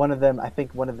 Like one of them, I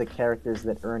think one of the characters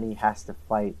that Ernie has to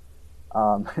fight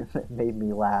made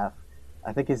me laugh.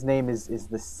 I think his name is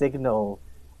the Signal,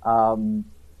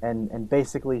 and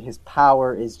basically his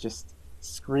power is just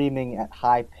screaming at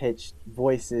high pitched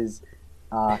voices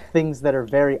things that are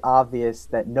very obvious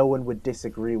that no one would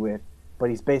disagree with, but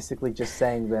he's basically just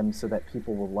saying them so that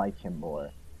people will like him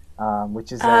more.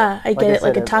 Which is I like get I it,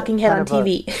 like said, a talking head kind on of a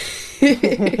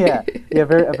TV. yeah, yeah, a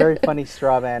very funny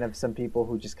straw man of some people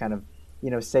who just kind of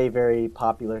say very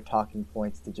popular talking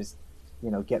points to just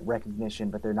get recognition,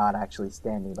 but they're not actually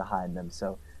standing behind them.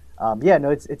 So yeah, no,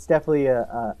 it's definitely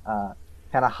a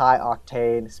kind of high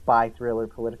octane spy thriller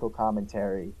political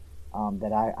commentary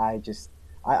that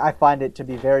I find it to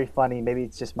be very funny. Maybe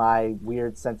it's just my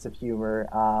weird sense of humor,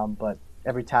 but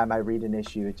every time I read an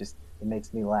issue, it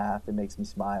makes me laugh, it makes me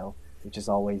smile, which is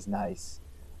always nice.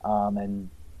 And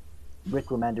Rick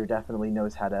Remender definitely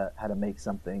knows how to make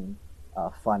something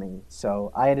funny.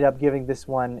 So I ended up giving this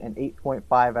one an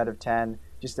 8.5 out of 10.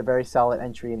 Just a very solid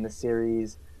entry in the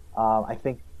series. I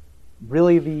think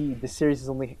really the series has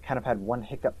only kind of had one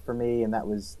hiccup for me, and that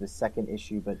was the second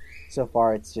issue. But so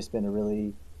far, it's just been a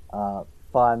really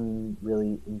fun,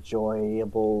 really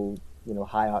enjoyable,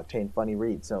 high octane, funny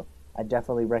read. So I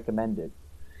definitely recommend it.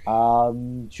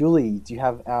 Julie, do you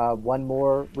have one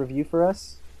more review for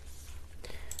us?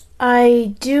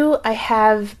 I do. I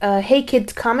have Hey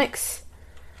Kids Comics.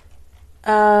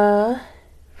 Uh,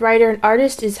 Writer and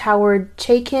artist is Howard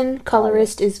Chaykin. Ah,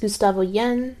 Colorist yes. is Gustavo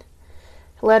Yen.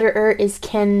 Letterer is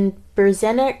Ken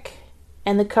Berzenek.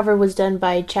 And the cover was done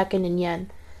by Chaykin and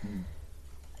Yen.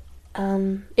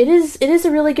 Mhm. It is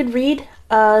a really good read.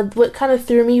 What kind of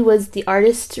threw me was the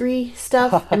artistry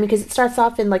stuff. I mean, because it starts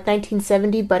off in like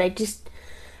 1970, but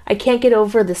I can't get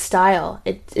over the style.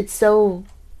 It's so,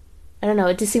 I don't know.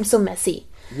 It just seems so messy.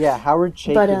 Yeah, Howard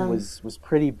But Chaykin was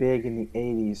pretty big in the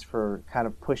 '80s for kind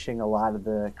of pushing a lot of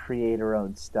the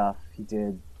creator-owned stuff. He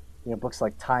did, books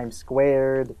like Times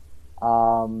Squared,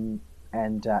 um,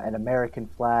 and an American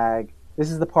Flag.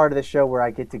 This is the part of the show where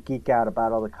I get to geek out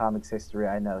about all the comics history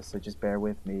I know, so just bear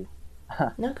with me.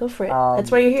 no, go for it.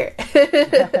 That's why um, you're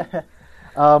here.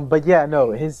 but yeah,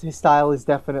 no, his style is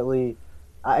definitely,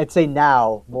 I'd say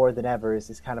now more than ever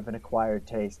is kind of an acquired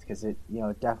taste because it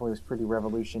definitely was pretty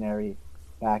revolutionary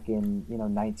back in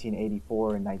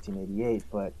 1984 and 1988.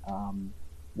 But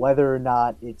whether or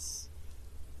not it's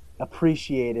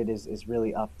appreciated is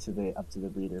really up to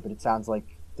the reader. But it sounds like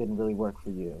it didn't really work for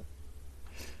you.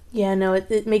 Yeah, no,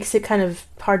 it makes it kind of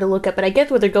hard to look at, but I get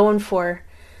what they're going for.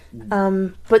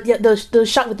 Mm. But yeah, those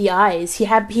shot with the eyes, he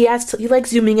likes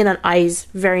zooming in on eyes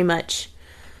very much.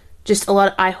 Just a lot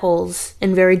of eye holes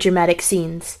in very dramatic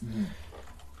scenes Mm.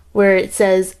 where it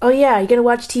says, "Oh yeah, you gonna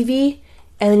watch TV?"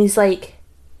 And then he's like,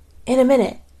 "In a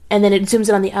minute," and then it zooms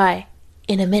in on the eye,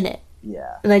 "In a minute,"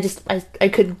 Yeah, and I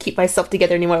couldn't keep myself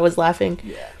together anymore. I was laughing.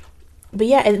 yeah, But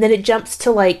yeah, and then it jumps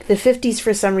to like the 50s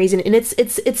for some reason, and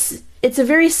it's a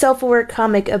very self-aware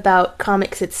comic about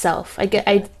comics itself.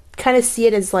 I kind of see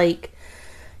it as like,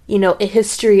 a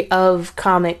history of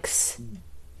comics mm.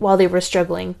 while they were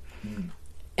struggling, Mm.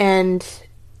 and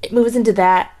it moves into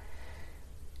that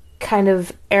kind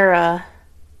of era.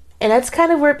 And that's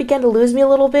kind of where it began to lose me a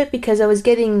little bit because I was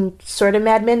getting sort of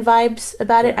Mad Men vibes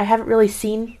about it. Yeah. I haven't really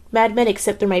seen Mad Men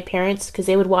except through my parents because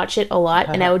they would watch it a lot,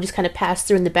 and I would just kind of pass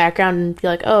through in the background and be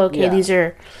like, "Oh, okay, Yeah. these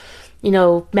are,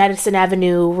 Madison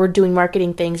Avenue. We're doing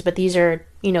marketing things, but these are,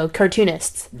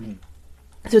 cartoonists." Mm.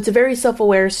 So it's a very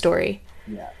self-aware story.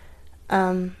 Yeah.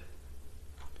 Um,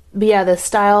 but yeah, the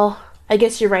style. I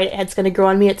guess you're right. It's going to grow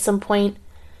on me at some point.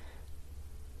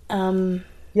 Um,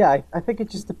 Yeah, I think it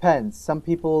just depends. Some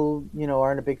people,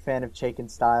 aren't a big fan of Chaikin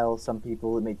style. Some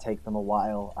people it may take them a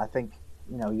while. I think,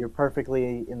 you're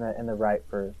perfectly in the right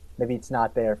for maybe it's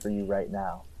not there for you right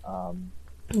now.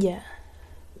 yeah,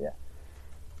 Yeah.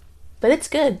 but it's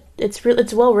good. It's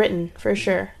well written for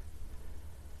sure.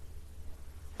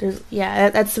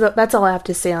 That's all I have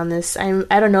to say on this.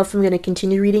 I don't know if I'm going to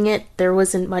continue reading it. There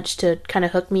wasn't much to kind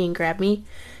of hook me and grab me.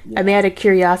 I may Yeah. out of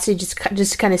curiosity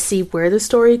just kind of see where the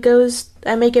story goes.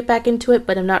 I may get back into it,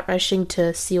 but I'm not rushing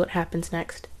to see what happens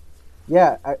next.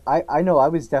 Yeah, I know I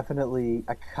was definitely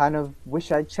I kind of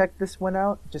wish I'd checked this one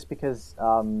out just because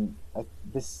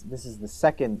this is the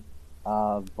second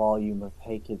volume of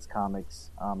Hey Kids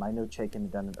Comics. I know Chaikin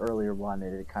had done an earlier one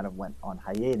and it kind of went on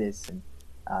hiatus and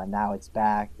now it's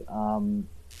back. And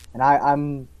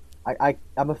I'm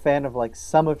a fan of like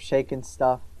some of Chaikin's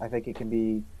stuff. I think it can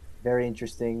be very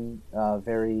interesting,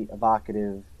 very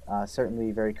evocative.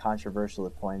 certainly very controversial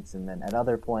at points, and then at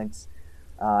other points,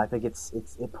 I think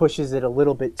it pushes it a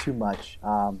little bit too much.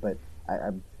 But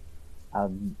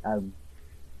I'm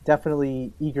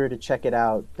definitely eager to check it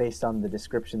out based on the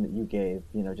description that you gave.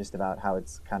 Just about how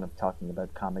it's kind of talking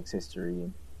about comics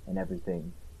history and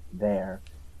everything there.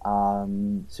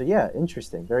 So yeah,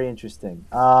 interesting, very interesting.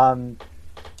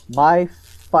 My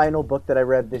final book that I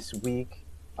read this week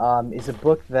is a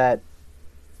book that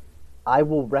I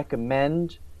will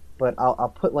recommend, but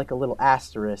I'll put like a little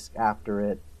asterisk after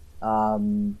it,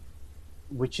 um,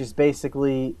 which is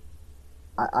basically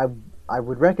I, I I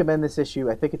would recommend this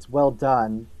issue. I think it's well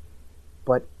done,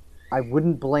 but I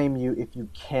wouldn't blame you if you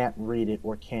can't read it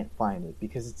or can't find it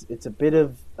because it's a bit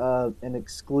of an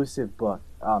exclusive book.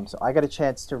 So I got a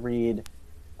chance to read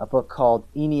a book called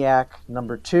ENIAC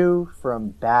 #2 from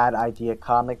Bad Idea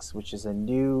Comics, which is a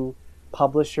new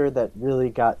publisher that really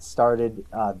got started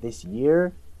this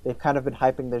year. They've kind of been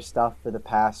hyping their stuff for the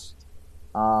past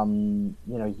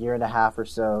year and a half or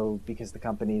so because the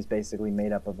company is basically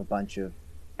made up of a bunch of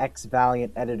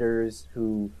ex-Valiant editors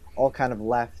who all kind of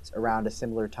left around a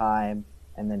similar time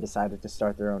and then decided to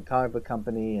start their own comic book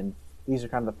company. And these are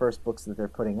kind of the first books that they're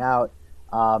putting out.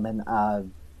 And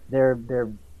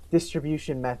their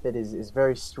distribution method is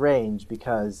very strange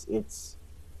because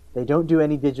they don't do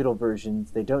any digital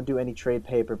versions, they don't do any trade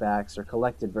paperbacks or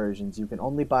collected versions. You can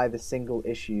only buy the single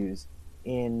issues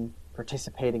in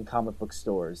participating comic book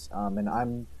stores. And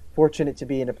I'm fortunate to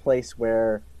be in a place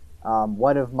where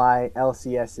one of my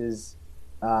LCSs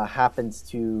happens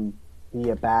to be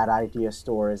a Bad Idea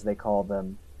store, as they call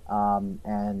them,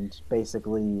 and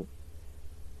basically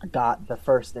got the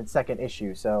first and second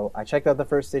issue. So I checked out the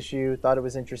first issue, thought it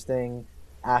was interesting,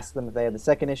 asked them if they had the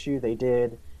second issue. They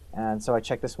did, and so I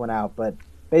checked this one out. But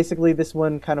basically, this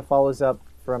one kind of follows up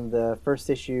from the first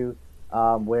issue,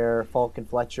 where Falk and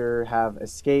Fletcher have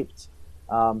escaped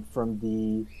from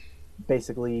the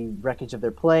basically wreckage of their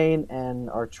plane and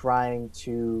are trying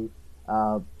to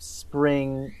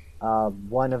spring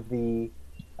one of the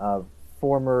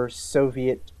former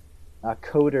Soviet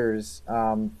coders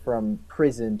from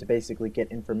prison to basically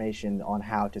get information on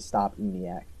how to stop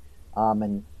ENIAC.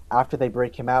 And after they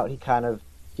break him out, he kind of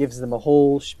gives them a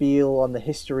whole spiel on the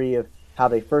history of how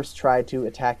they first tried to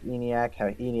attack ENIAC, how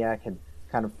ENIAC had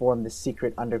kind of formed this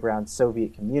secret underground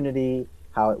Soviet community,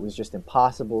 how it was just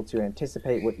impossible to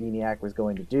anticipate what ENIAC was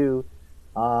going to do.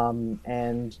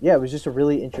 And yeah, it was just a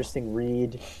really interesting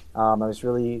read. I was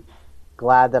really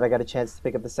glad that I got a chance to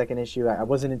pick up the second issue. I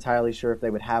wasn't entirely sure if they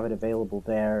would have it available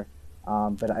there,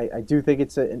 but I do think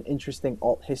it's an interesting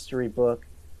alt history book.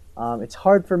 It's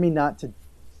hard for me not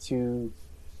to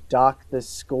dock the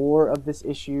score of this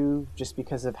issue just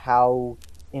because of how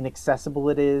inaccessible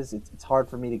it is. It's hard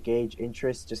for me to gauge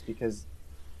interest just because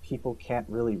people can't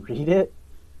really read it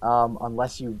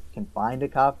unless you can find a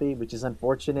copy, which is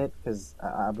unfortunate because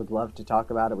I would love to talk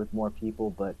about it with more people,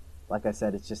 but like I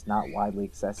said, it's just not widely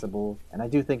accessible. And I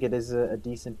do think it is a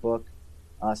decent book,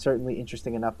 certainly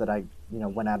interesting enough that I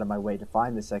went out of my way to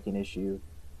find the second issue.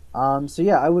 So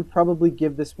yeah, I would probably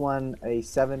give this one a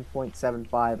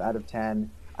 7.75 out of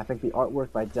 10. I think the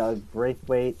artwork by Doug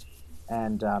Braithwaite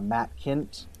and Matt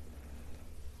Kint.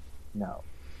 No,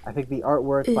 I think the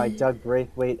artwork by Doug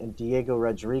Braithwaite and Diego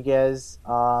Rodriguez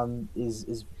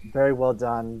is very well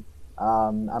done.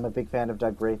 I'm a big fan of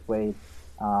Doug Braithwaite,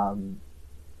 and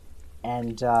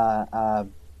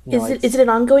is it an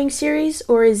ongoing series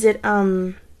or is it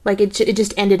like it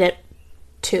just ended at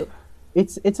 2?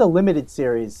 It's a limited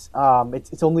series.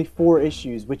 It's only 4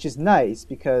 issues, which is nice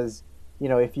because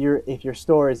if your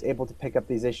store is able to pick up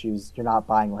these issues, you're not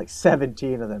buying like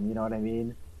 17 of them. You know what I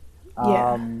mean?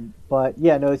 Yeah. But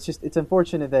yeah, no, it's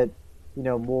unfortunate that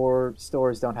more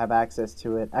stores don't have access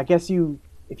to it. I guess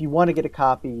if you want to get a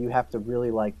copy, you have to really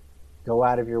like go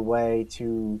out of your way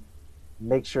to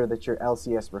make sure that your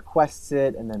LCS requests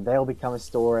it, and then they'll become a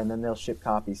store, and then they'll ship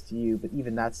copies to you. But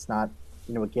even that's not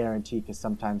a guarantee because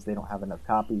sometimes they don't have enough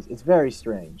copies. It's very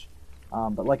strange.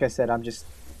 But like I said,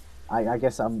 I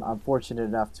guess I'm fortunate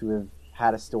enough to have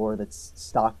had a store that's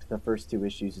stocked the first 2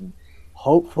 issues, and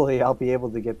hopefully I'll be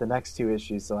able to get the next 2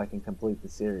 issues so I can complete the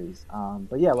series.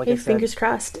 But yeah, like Hey, I said, fingers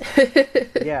crossed.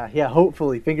 yeah,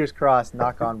 hopefully, fingers crossed,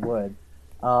 knock on wood.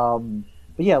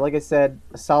 But yeah, like I said,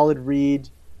 a solid read.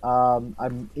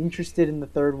 I'm interested in the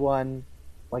third one.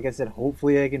 Like I said,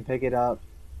 hopefully I can pick it up.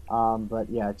 But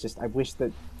yeah, I wish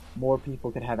that more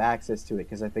people could have access to it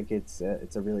because I think it's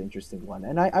a really interesting one.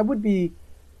 And I would be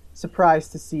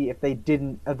surprised to see if they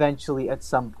didn't eventually at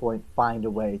some point find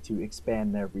a way to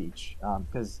expand their reach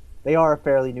because they are a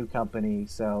fairly new company.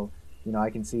 So I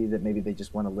can see that maybe they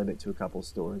just want to limit to a couple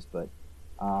stores. But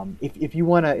If you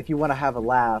wanna have a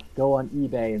laugh, go on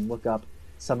eBay and look up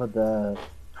some of the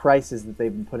prices that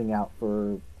they've been putting out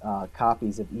for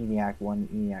copies of ENIAC 1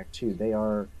 and ENIAC 2. They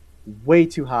are way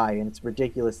too high, and it's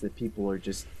ridiculous that people are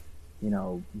just,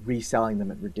 reselling them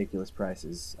at ridiculous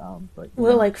prices. But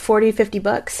Well, like 40,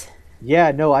 $50.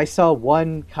 yeah, no, I saw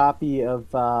one copy of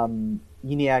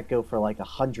ENIAC go for like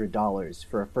 $100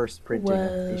 for a first printing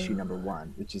of issue number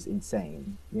 1, which is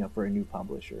insane, for a new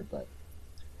publisher. But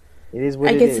it is what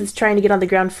I it guess is. it's trying to get on the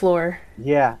ground floor.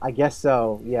 Yeah, I guess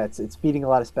so. Yeah, it's feeding a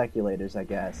lot of speculators, I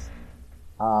guess.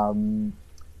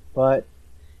 But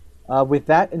with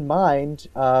that in mind,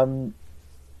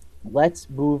 let's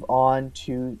move on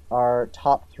to our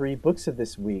top 3 books of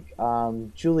this week.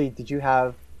 Julie, did you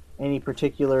have any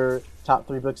particular top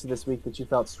 3 books of this week that you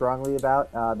felt strongly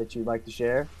about that you'd like to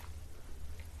share?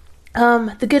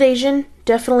 The Good Asian,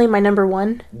 definitely my number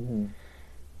 1. Mm-hmm.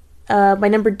 My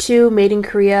number 2, Made in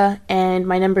Korea, and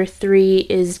my number 3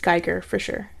 is Geiger, for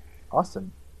sure.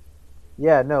 Awesome.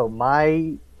 Yeah, no,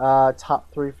 my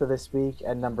top 3 for this week,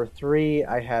 and number 3,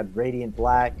 I had Radiant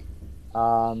Black.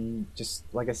 Just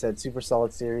like I said, super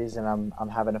solid series, and I'm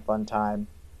having a fun time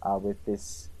with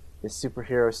this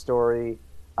superhero story.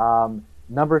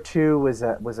 Number 2 was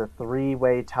a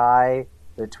 3-way tie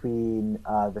between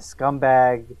the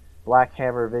Scumbag, Black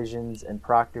Hammer Visions, and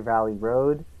Proctor Valley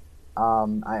Road.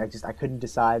 I couldn't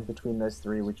decide between those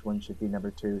 3 which one should be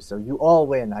number 2. So you all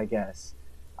win, I guess.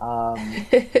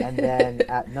 And then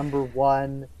at number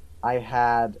 1, I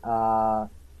had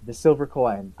The Silver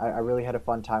Coin. I really had a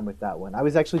fun time with that one. I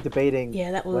was actually debating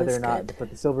whether or not to put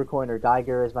The Silver Coin or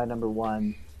Geiger as my number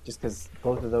 1, just because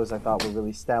both of those I thought were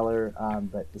really stellar.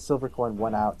 But The Silver Coin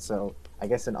won out, so I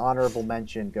guess an honorable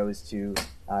mention goes to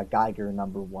Geiger,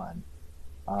 number 1.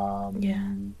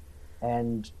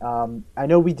 And I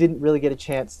know we didn't really get a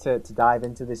chance to dive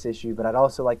into this issue, but I'd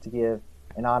also like to give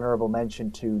an honorable mention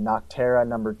to Noctera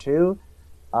number 2.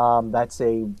 That's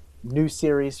a new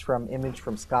series from Image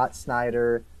from Scott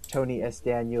Snyder, Tony S.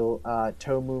 Daniel,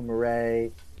 Tomu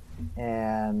Murray,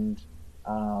 and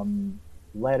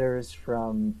letters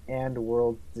from And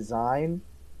World Design.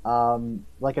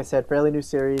 Like I said, fairly new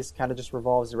series, kind of just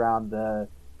revolves around the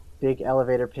big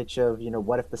elevator pitch of,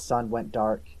 what if the sun went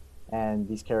dark and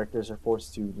these characters are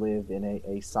forced to live in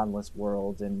a sunless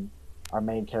world, and our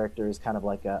main character is kind of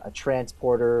like a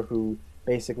transporter who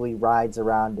basically rides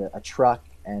around a truck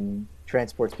and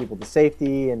transports people to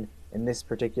safety. And in this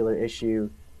particular issue,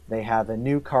 they have a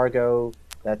new cargo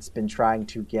that's been trying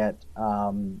to get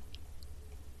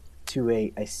to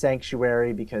a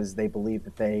sanctuary because they believe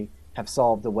that they have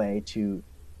solved a way to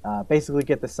basically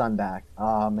get the sun back.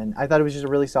 And I thought it was just a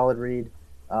really solid read.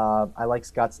 I like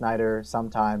Scott Snyder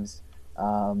sometimes,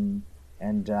 and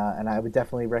I would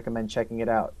definitely recommend checking it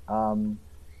out.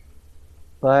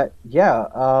 But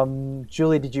yeah,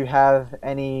 Julie, did you have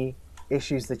any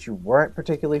issues that you weren't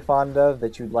particularly fond of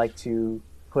that you'd like to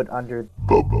put under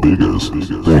the biggest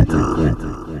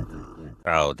thinker?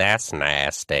 Oh, that's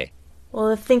nasty. Well,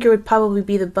 the thinker would probably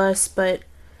be the bus, but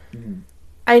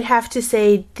I'd have to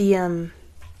say the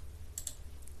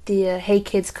Hey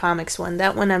Kids Comics one.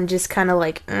 That one I'm just kind of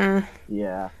like,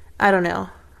 Yeah. I don't know.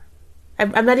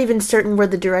 I'm not even certain where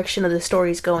the direction of the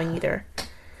story's going either.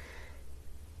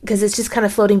 Because it's just kind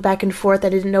of floating back and forth. I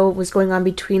didn't know what was going on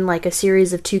between like a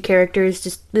series of 2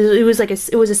 characters.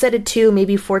 It was a set of 2,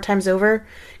 maybe 4 times over,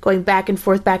 going back and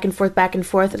forth, back and forth, back and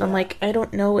forth. And I'm like, I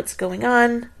don't know what's going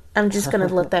on. I'm just gonna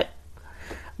let that.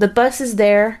 The bus is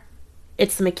there.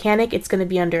 It's the mechanic. It's gonna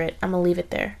be under it. I'm gonna leave it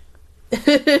there.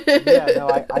 Yeah,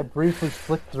 no, I briefly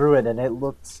flicked through it, and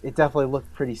it definitely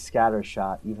looked pretty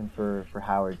scattershot, even for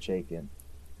Howard Chaykin.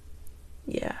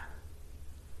 Yeah.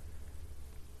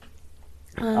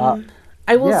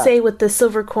 I will say with the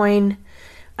Silver Coin,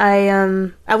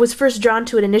 I was first drawn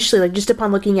to it initially, like just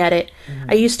upon looking at it.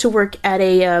 I used to work at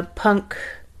a punk,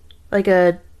 like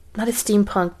not a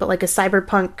steampunk, but like a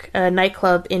cyberpunk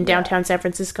nightclub in downtown San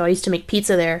Francisco. I used to make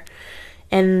pizza there,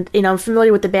 and I'm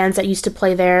familiar with the bands that used to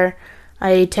play there.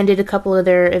 I attended a couple of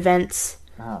their events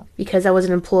because I was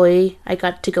an employee. I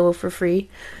got to go for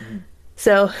free.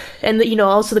 So, and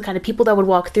also the kind of people that would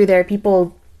walk through there.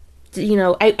 People,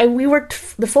 we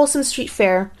worked the Folsom Street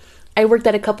Fair. I worked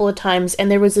that a couple of times, and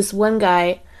there was this one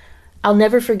guy. I'll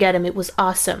never forget him. It was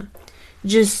awesome.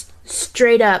 Just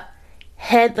straight up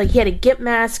head, like he had a gimp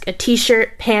mask, a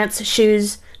t-shirt, pants,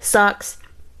 shoes, socks,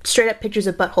 straight up pictures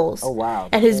of buttholes. Oh, wow.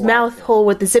 And his mouth hole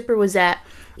where the zipper was at,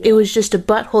 it was just a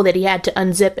butthole that he had to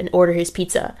unzip and order his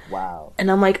pizza. Wow. And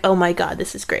I'm like, oh my god,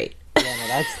 this is great. Yeah,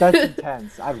 no, that's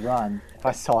intense. I'd run if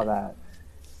I saw that.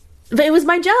 But it was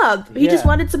my job. He just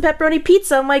wanted some pepperoni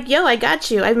pizza. I'm like, yo, I got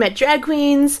you. I've met drag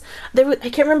queens. I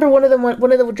can't remember one of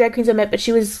the drag queens I met, but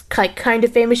she was kind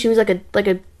of famous. She was like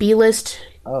a B-list.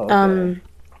 Oh, okay.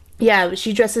 Yeah,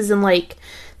 she dresses in like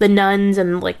the nuns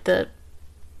and like the.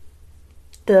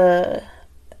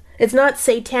 It's not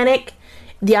satanic.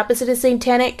 The opposite is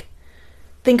satanic.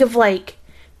 Think of like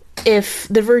if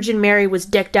the Virgin Mary was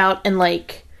decked out in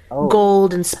like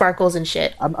gold and sparkles and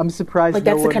shit. I'm surprised like,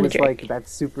 no that's the one kind was of like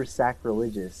that's super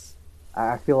sacrilegious.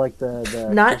 I feel like the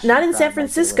not in San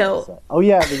Francisco. Oh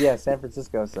yeah, San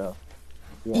Francisco. So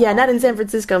yeah, not in San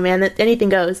Francisco, man. That anything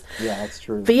goes. Yeah, that's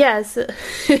true. But yeah,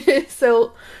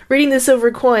 so reading the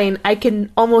Silver Coin, I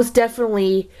can almost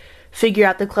definitely figure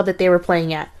out the club that they were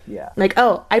playing at. Yeah. Like,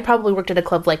 oh, I probably worked at a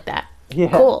club like that.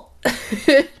 Yeah. Cool.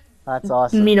 That's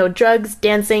awesome. You know, drugs,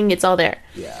 dancing, it's all there.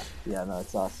 Yeah, no,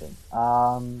 it's awesome.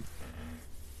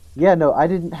 Yeah, no, I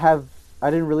didn't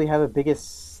really have a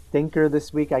biggest stinker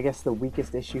this week. I guess the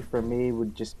weakest issue for me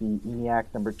would just be ENIAC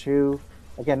 #2.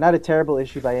 Again, not a terrible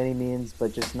issue by any means,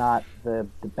 but just not the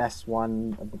best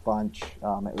one of the bunch,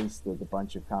 at least the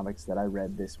bunch of comics that I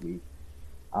read this week.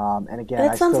 And again,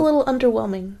 that sounds a little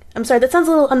underwhelming. I'm sorry, that sounds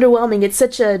a little underwhelming. It's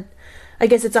such a, I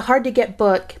guess it's a hard to get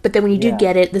book, but then when you do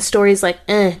get it, the story's like,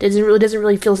 it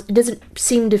doesn't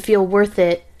seem to feel worth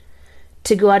it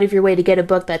to go out of your way to get a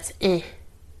book that's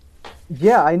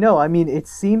Yeah, I know. I mean, it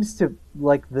seems to,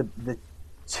 like, the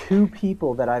two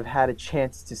people that I've had a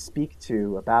chance to speak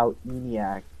to about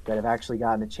ENIAC that have actually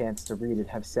gotten a chance to read it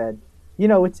have said, you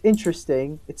know, it's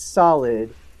interesting, it's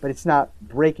solid, but it's not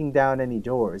breaking down any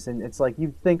doors. And it's like,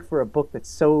 you'd think for a book that's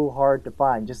so hard to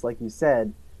find, just like you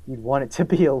said, you'd want it to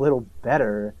be a little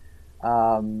better.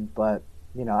 But,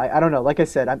 you know, I don't know. Like I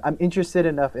said, I'm interested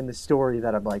enough in the story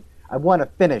that I'm like, I want to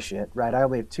finish it, right? I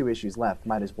only have 2 issues left,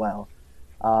 might as well.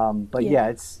 But yeah,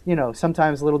 it's, you know,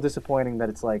 sometimes a little disappointing that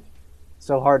it's like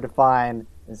so hard to find.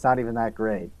 It's not even that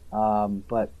great.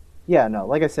 But yeah, no,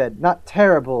 like I said, not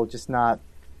terrible, just not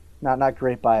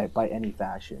great by any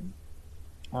fashion.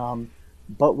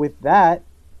 But with that,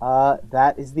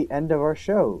 that is the end of our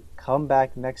show. Come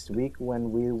back next week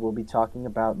when we will be talking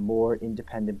about more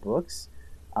independent books.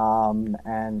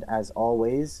 And as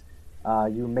always,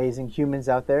 you amazing humans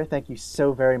out there, thank you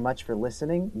so very much for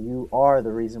listening. You are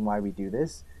the reason why we do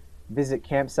this. Visit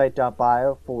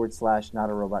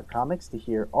campsite.bio/notarobotcomics to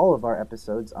hear all of our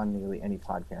episodes on nearly any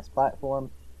podcast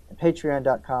platform, and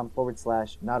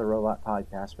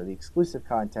patreon.com/notarobotpodcast for the exclusive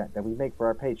content that we make for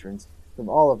our patrons from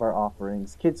all of our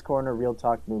offerings, Kids Corner, Real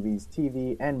Talk Movies,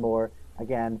 TV, and more.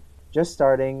 Again, just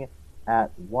starting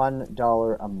at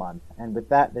 $1 a month. And with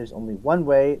that, there's only one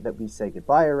way that we say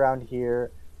goodbye around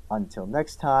here. Until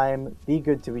next time, be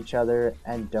good to each other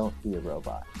and don't be a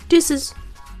robot. Deuces.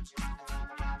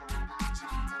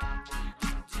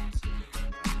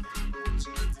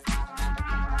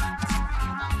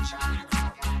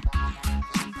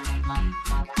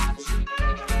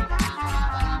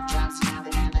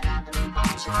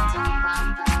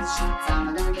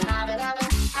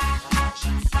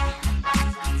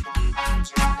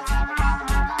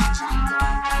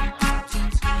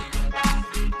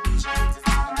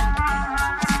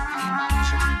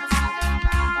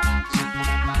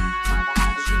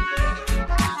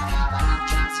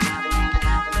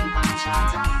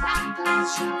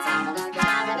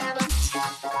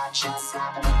 Just